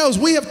everybody knows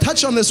we have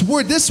touched on this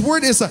word. This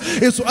word is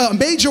a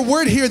major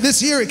word here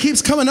this year. It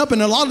keeps coming up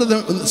in a lot of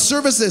the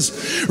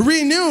services.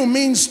 Renew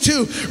means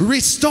to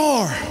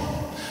restore.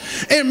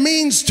 It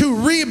means to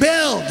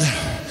rebuild.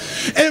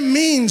 It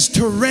means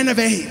to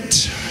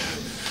renovate.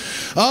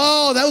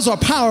 Oh, those are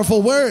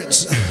powerful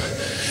words.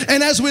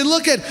 And as we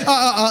look at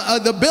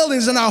the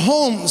buildings in our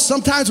homes,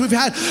 sometimes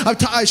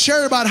I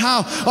shared about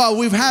how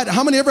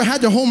how many ever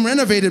had their home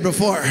renovated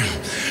before?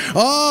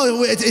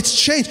 Oh,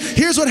 it's changed.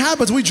 Here's what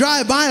happens. We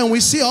drive by and we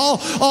see all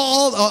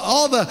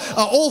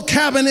the old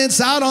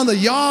cabinets out on the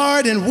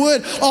yard and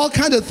wood, all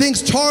kind of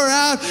things tore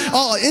out,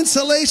 all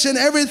insulation,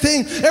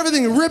 everything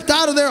ripped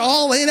out of there,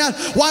 all laid out.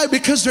 Why?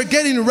 Because they're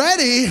getting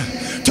ready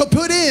to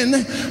put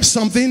in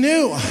something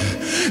new.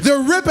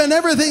 They're ripping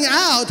everything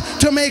out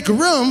to make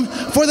room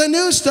for the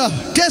new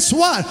stuff. Guess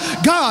what?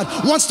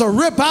 God wants to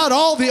rip out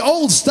all the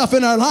old stuff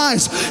in our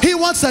lives. He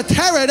wants to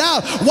tear it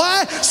out.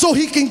 Why? So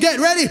He can get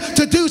ready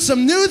to do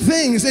some new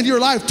things in your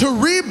life, to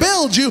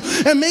rebuild you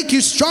and make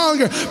you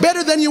stronger,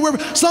 better than you were.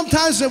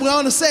 Sometimes we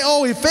want to say,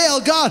 oh, we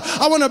failed. God,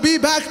 I want to be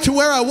back to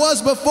where I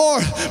was before.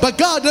 But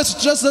God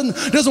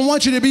doesn't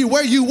want you to be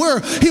where you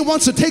were. He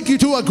wants to take you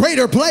to a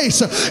greater place.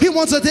 He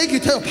wants to take you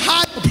to a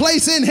higher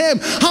place in Him.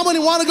 How many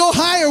want to go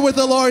higher with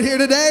the Lord here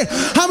today?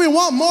 How many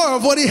want more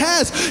of what He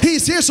has?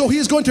 He's here, so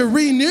He's going to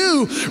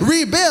renew,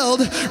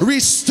 rebuild,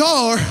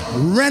 restore,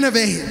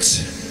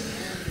 renovate.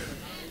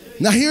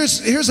 Now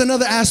here's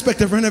another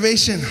aspect of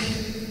renovation.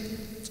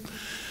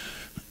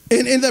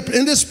 In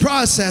this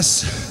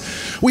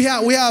process, we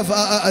have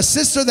a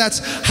sister that's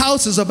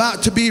house is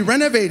about to be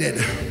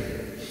renovated.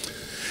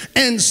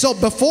 And so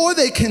before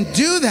they can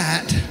do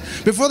that,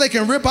 before they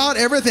can rip out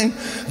everything,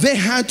 they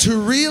had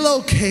to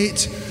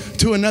relocate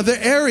to another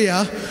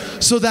area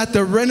so that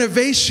the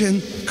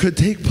renovation could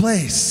take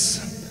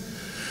place.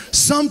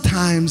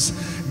 Sometimes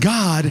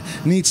God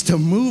needs to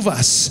move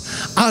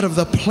us out of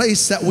the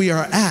place that we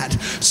are at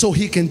so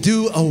He can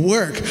do a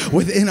work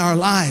within our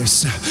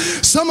lives.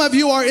 Some of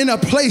you are in a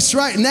place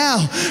right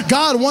now.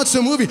 God wants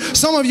to move you.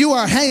 Some of you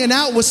are hanging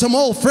out with some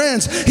old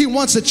friends. He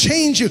wants to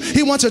change you.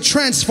 He wants to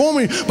transform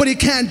you, but He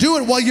can't do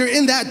it while you're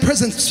in that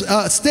present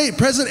state,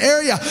 present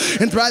area,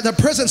 and the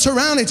present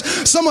surroundings.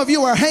 Some of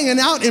you are hanging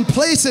out in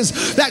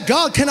places that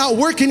God cannot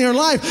work in your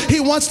life. He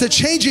wants to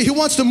change you. He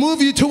wants to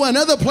move you to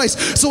another place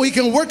so He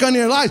can work on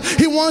your life.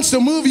 He wants to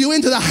move you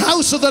into the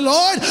house of the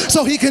Lord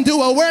so He can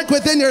do a work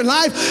within your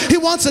life. He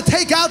wants to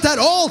take out that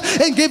old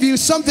and give you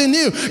something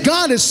new.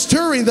 God is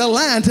stirring the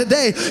land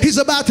today. He's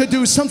about to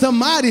do something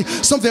mighty,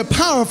 something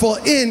powerful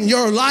in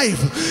your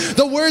life.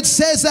 The word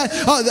says that,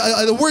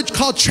 the word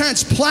called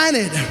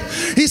transplanted.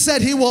 He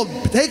said He will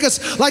take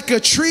us like a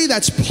tree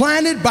that's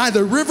planted by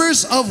the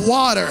rivers of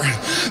water.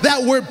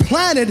 That word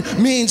planted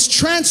means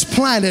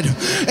transplanted.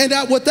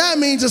 And what that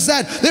means is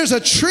that there's a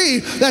tree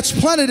that's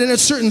planted in a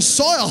certain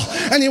soil,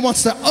 and He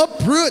wants to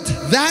uproot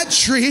that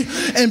tree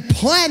and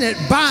plant it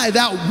by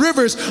that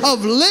rivers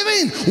of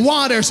living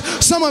waters.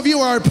 Some of you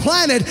are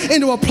planted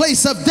into a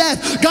place of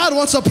death. God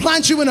wants to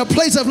plant you in a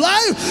place of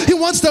life. He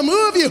wants to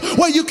move you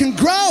where you can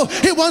grow.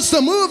 He wants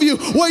to move you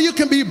where you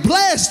can be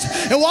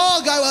blessed, and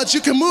while God wants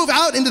you can move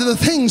out into the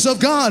things of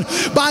God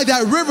by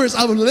that rivers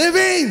of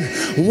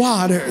living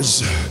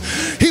waters.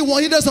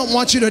 He doesn't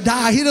want you to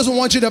die. He doesn't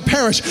want you to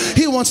perish.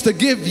 He wants to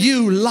give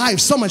you life.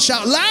 Someone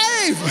shout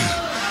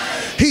life.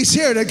 He's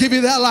here to give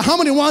you that life. How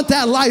many want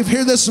that life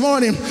here this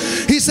morning?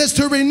 He says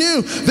to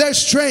renew their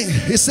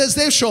strength. He says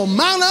they shall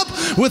mount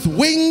up with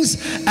wings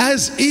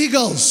as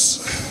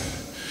eagles.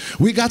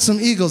 We got some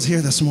eagles here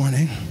this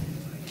morning.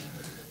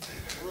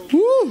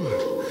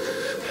 Woo.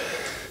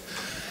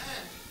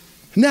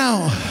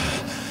 Now,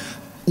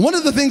 One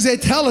of the things they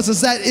tell us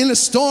is that in a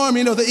storm,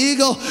 you know, the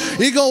eagle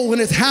when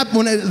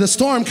the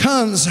storm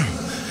comes,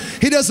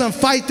 he doesn't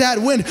fight that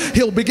wind.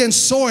 He'll begin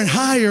soaring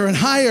higher and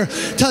higher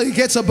till he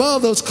gets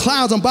above those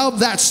clouds, above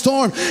that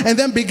storm, and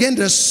then begin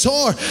to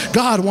soar.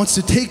 God wants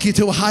to take you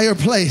to a higher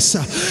place.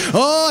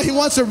 Oh, he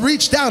wants to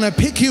reach down and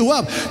pick you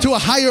up to a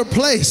higher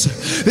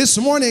place. This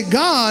morning,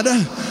 God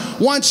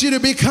wants you to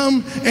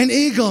become an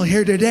eagle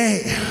here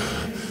today.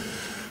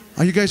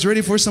 Are you guys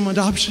ready for some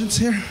adoptions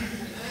here?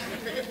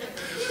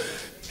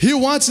 He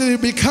wants you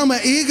to become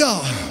an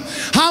eagle.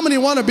 How many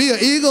want to be an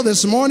eagle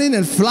this morning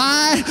and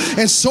fly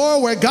and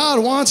soar where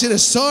God wants you to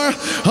soar?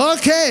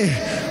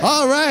 Okay,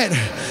 all right.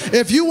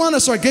 If you want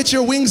to soar, get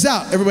your wings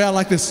out. Everybody out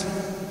like this.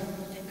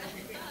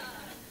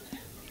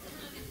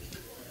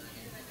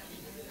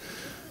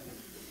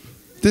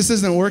 This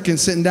isn't working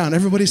sitting down.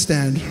 Everybody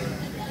stand.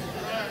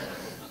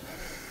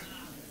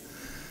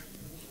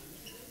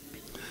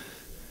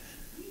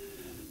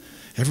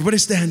 Everybody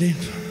standing.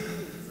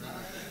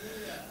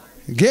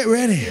 Get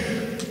ready.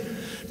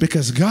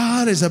 Because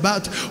God is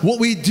about, what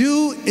we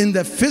do in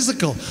the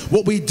physical,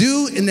 what we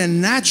do in the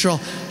natural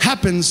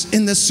happens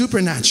in the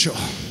supernatural.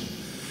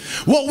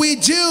 What we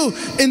do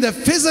in the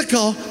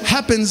physical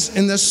happens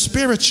in the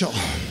spiritual.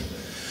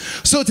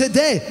 So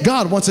today,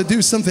 God wants to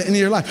do something in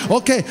your life.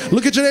 Okay,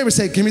 look at your neighbor and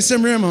say, give me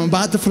some room, I'm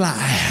about to fly.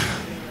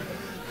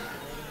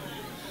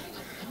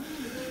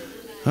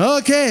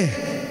 Okay,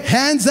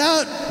 hands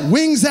out,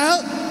 wings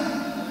out.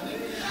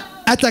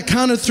 At the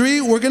count of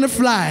 3, we're gonna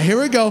fly. Here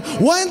we go.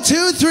 1,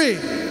 2, 3.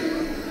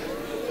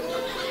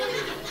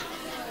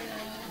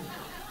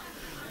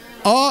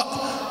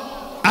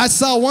 Oh, I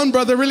saw one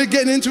brother really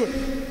getting into it.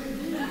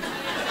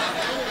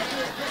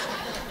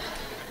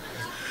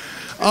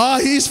 Oh,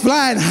 he's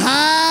flying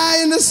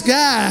high in the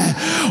sky.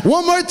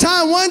 One more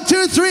time. 1,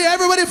 2, 3.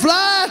 Everybody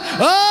fly.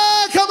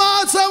 Oh, come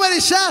on. Somebody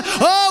shout.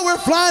 Oh, we're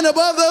flying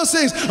above those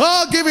things.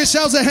 Oh, give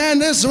yourselves a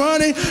hand this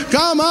morning.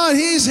 Come on.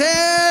 He's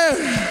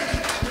here.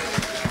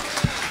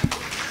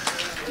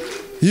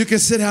 You can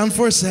sit down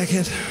for a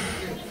second.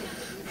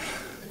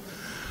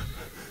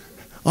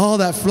 All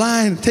that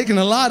flying, taking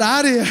a lot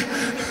out of you.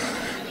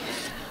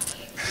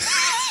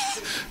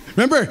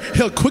 Remember,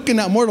 he'll quicken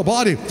that mortal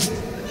body.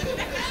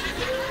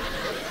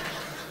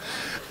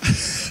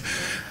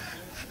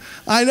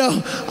 I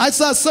know. I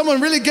saw someone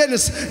really getting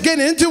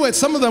into it.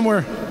 Some of them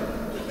were.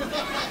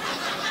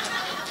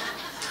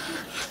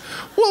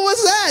 What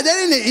was that? That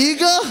ain't an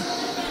eagle?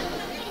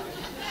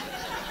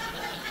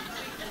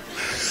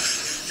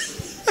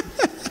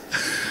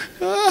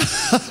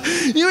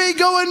 You ain't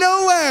going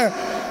nowhere.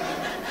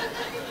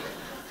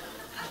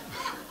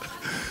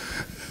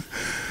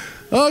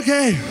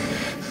 Okay.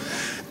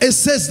 It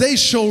says they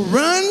shall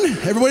run.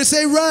 Everybody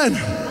say run.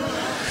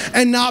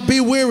 And not be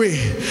weary.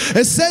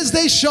 It says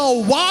they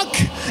shall walk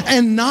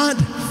and not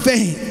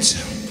faint.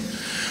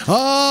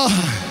 Oh,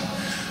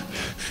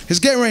 it's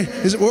getting ready.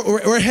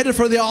 We're headed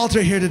for the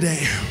altar here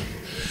today.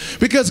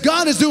 Because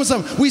God is doing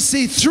something. We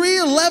see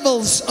 3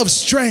 levels of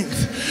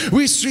strength.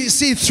 We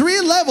see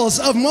 3 levels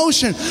of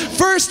motion.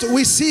 First,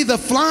 we see the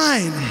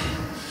flying.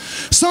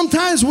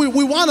 Sometimes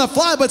we want to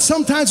fly, but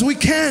sometimes we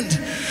can't.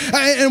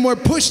 And we're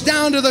pushed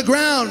down to the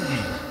ground.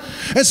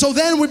 And so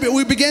then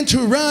we begin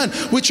to run.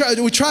 We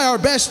try our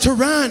best to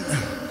run.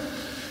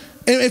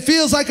 And it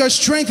feels like our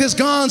strength is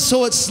gone,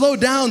 so it's slowed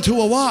down to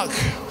a walk.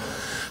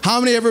 How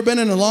many ever been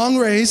in a long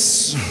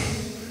race?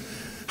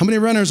 How many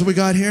runners have we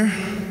got here?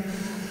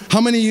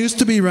 How many used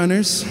to be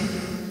runners?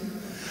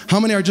 How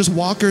many are just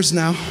walkers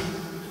now?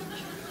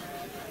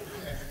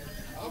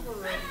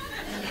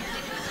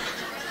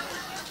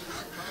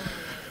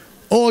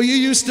 Oh, you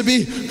used to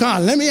be, come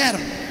on, let me at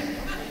him.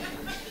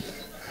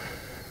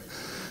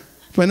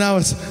 But now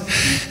it's,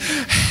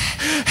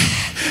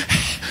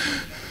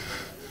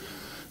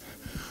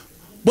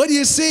 but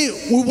you see,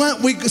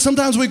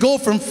 sometimes we go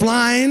from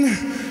flying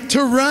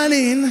to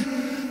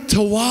running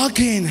to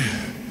walking.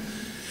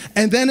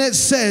 And then it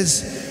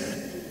says,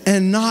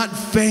 and not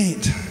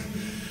faint.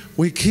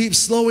 We keep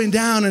slowing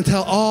down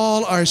until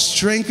all our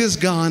strength is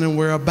gone and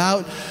we're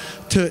about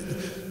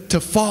to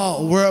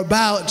fall. We're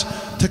about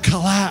to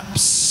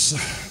collapse.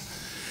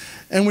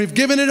 And we've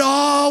given it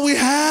all we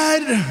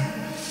had.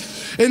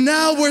 And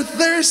now we're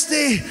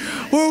thirsty.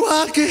 We're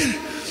walking.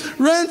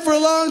 Run for a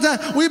long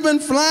time. We've been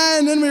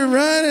flying, then we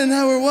run, and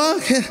now we're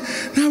walking.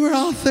 Now we're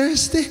all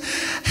thirsty.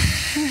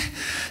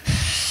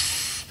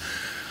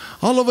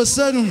 All of a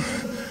sudden,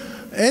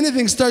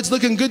 anything starts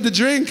looking good to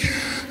drink.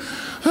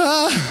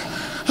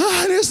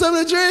 I need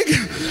something to drink.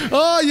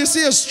 Oh, you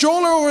see a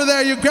stroller over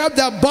there. You grab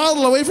that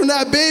bottle away from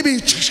that baby.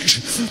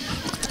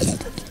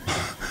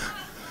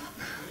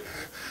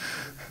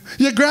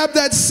 You grab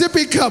that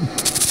sippy cup.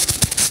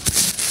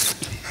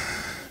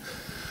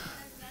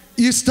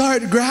 You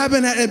start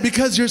grabbing at it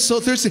because you're so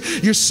thirsty.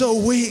 You're so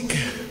weak.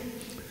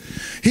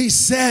 He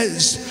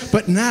says,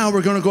 but now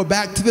we're going to go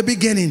back to the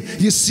beginning.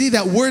 You see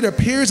that word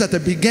appears at the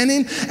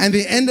beginning and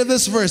the end of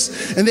this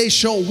verse. And they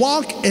shall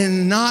walk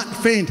and not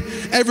faint.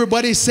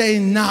 Everybody say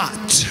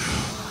not.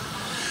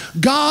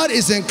 God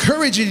is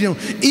encouraging you,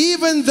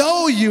 even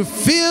though you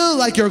feel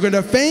like you're going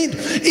to faint,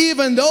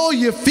 even though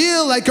you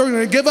feel like you're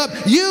going to give up,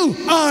 you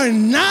are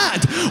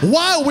not.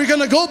 Why? We're going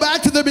to go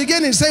back to the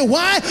beginning and say,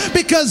 why?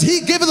 Because he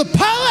giveth the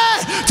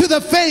power to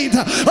the faint.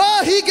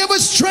 Oh, he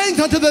giveth strength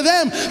unto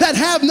them that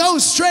have no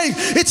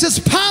strength. It's his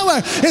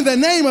power in the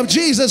name of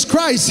Jesus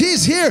Christ.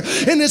 He's here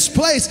in this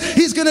place.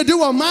 He's going to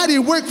do a mighty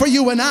work for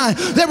you and I.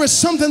 There is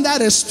something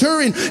that is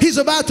stirring. He's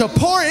about to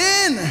pour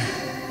in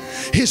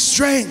his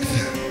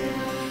strength.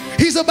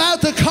 He's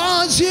about to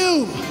cause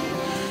you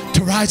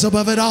to rise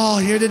above it all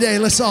here today.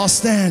 Let's all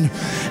stand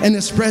in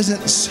his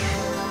presence.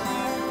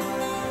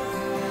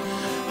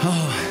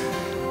 Oh.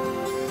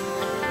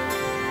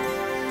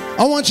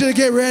 I want you to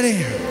get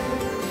ready.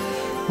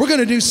 We're going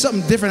to do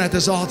something different at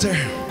this altar.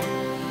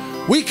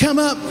 We come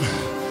up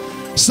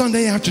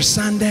Sunday after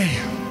Sunday.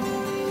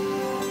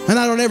 And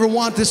I don't ever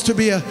want this to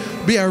be a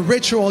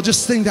ritual,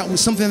 just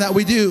something that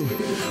we do.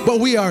 But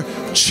we are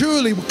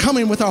truly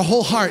coming with our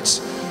whole hearts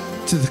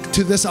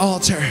to this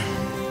altar.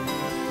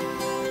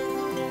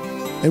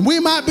 And we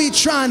might be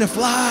trying to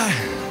fly.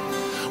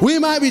 We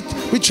might be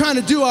trying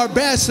to do our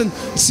best, and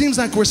it seems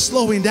like we're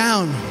slowing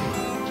down.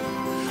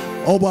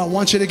 Oh, but I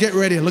want you to get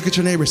ready. Look at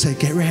your neighbor and say,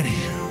 get ready.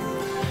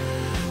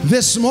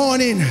 This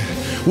morning,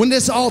 when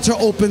this altar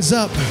opens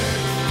up,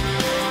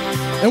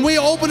 and we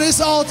open this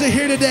altar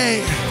here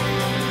today,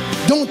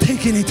 don't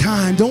take any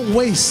time. Don't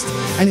waste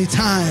any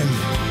time.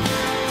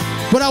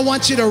 But I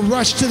want you to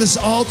rush to this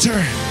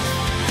altar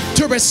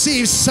to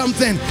receive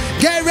something.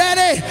 Get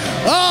ready.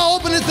 Oh,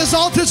 open it. This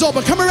altar's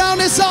open. Come around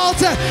this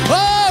altar.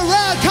 Oh,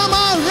 run. Come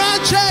on. Run,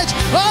 church.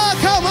 Oh,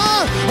 come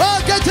on.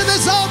 Oh, get to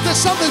this altar.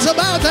 Something's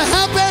about to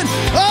happen.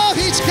 Oh,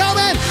 he's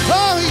coming.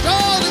 Oh,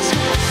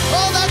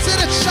 that's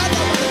it.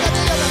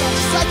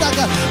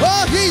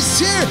 Oh, he's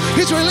here.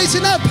 He's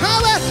releasing that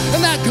power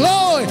and that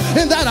glory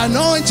and that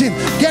anointing.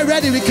 Get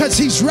ready, because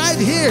he's right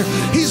here.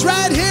 He's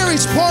right here.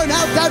 He's pouring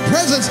out that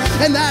presence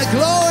and that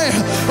glory.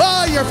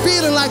 Oh, you're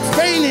feeling like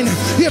fainting.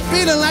 You're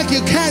feeling like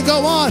you can't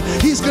go on.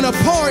 He's going to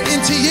pour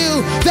into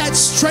you that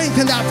strength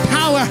and that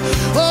power.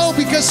 Oh,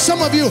 because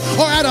some of you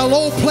are at a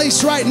low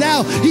place right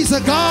now. He's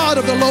a God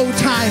of the low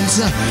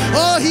times.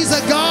 Oh, he's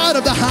a God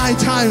of the high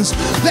times.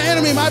 The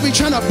enemy might be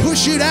trying to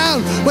push you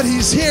down, but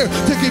he's here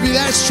to give you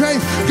that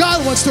strength.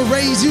 God wants to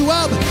raise you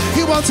up.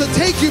 He wants to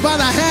take you by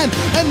the hand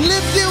and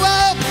lift you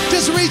up.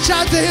 Just reach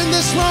out to him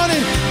this morning.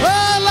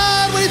 Oh,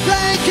 Lord, we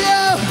thank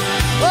you.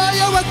 Oh,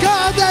 you're a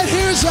God that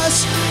hears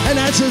us and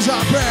answers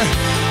our prayer.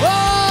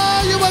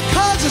 Oh, you will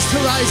cause us to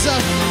rise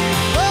up.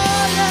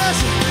 Oh, yes.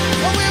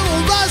 Oh, we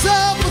will rise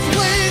up with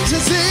wings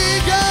as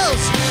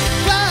eagles,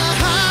 fly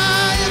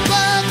high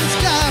above the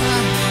sky.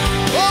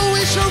 Oh,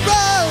 we shall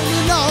run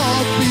and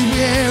not be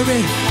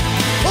weary.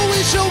 Oh,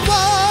 we shall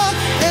walk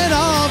in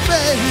our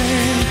faith.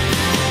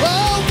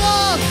 Oh,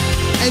 walk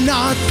and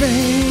not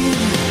faint.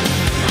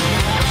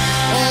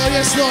 Oh,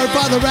 yes, Lord,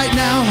 Father, right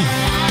now,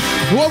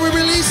 Lord, we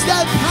release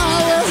that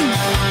power.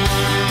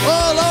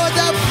 Oh, Lord,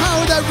 that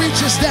power that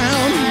reaches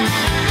down.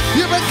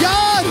 You're a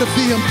God of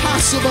the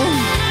impossible.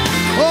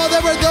 Oh, there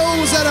are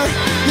those that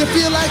you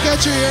feel like at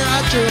your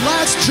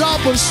last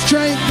drop of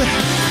strength,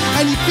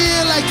 and you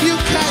feel like you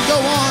can't go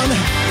on.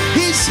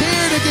 He's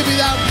here to give you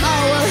that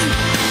power.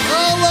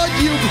 Oh, Lord,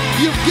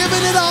 you've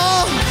given it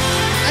all,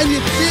 and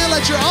you feel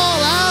like you're all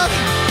out.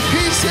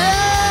 He's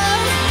here.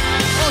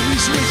 Oh,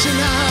 he's reaching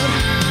out.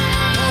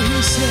 Oh,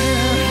 he's here.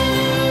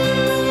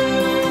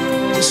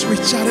 Just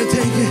reach out and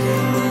take it.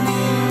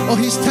 Oh,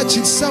 he's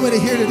touching somebody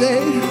here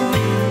today.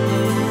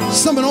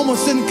 Someone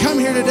almost didn't come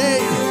here today,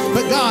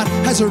 but God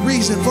has a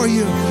reason for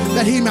you,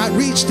 that he might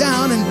reach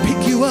down and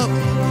pick you up.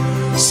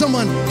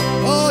 Someone,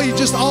 oh, you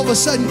just all of a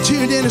sudden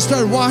tuned in and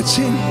started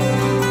watching.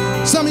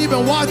 Some of you have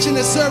been watching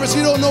this service.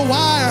 You don't know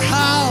why or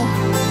how.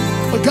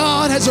 But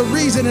God has a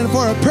reason and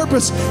for a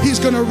purpose. He's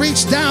going to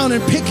reach down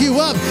and pick you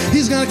up.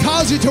 He's going to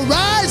cause you to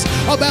rise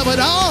above it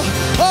all.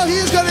 Oh,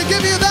 he's going to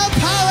give you that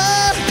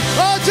power.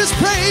 Oh, just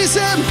praise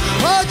him.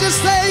 Oh, just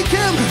thank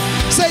him.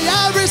 Say,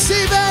 I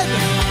receive it.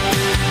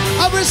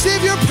 I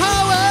receive your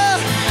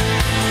power.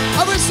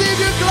 I receive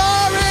your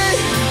glory.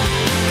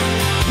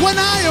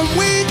 When I am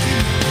weak,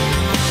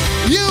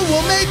 you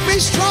will make me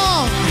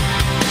strong.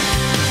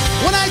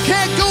 When I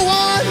can't go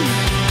on,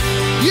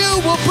 you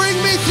will bring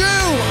me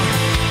through.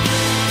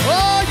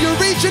 Oh, you're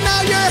reaching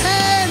out your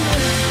hand.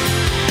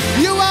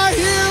 You are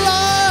here,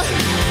 Lord.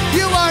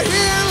 You are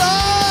here,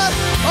 Lord.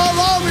 Oh,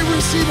 Lord, we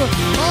receive it.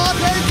 Oh,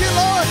 thank you,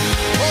 Lord.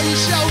 Oh, you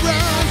shall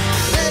run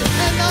and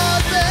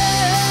not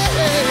faint.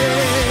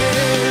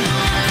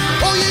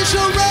 Oh, you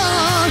shall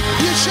run.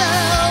 You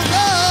shall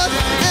run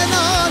and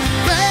not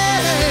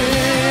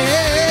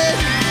faint.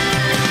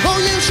 Oh,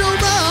 you shall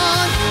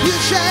run. You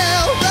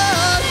shall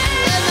run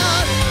and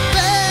not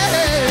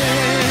faint.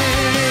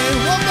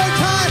 One more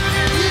time.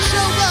 You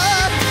shall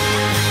run.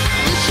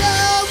 You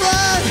shall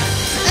run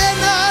and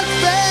not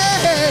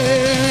faint.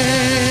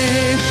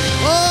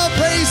 Oh,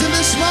 praise him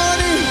this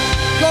morning.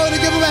 Going to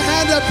give him a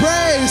hand of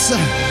praise.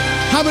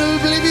 How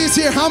many believe he's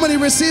here? How many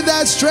receive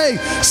that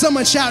strength?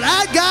 Someone shout,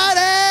 I got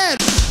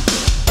it.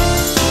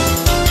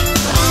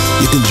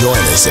 You can join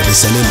us every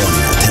Sunday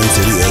morning at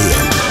 10:30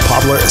 a.m.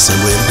 Poplar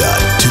Assembly of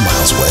God, 2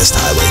 miles west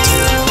Highway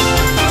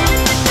 2.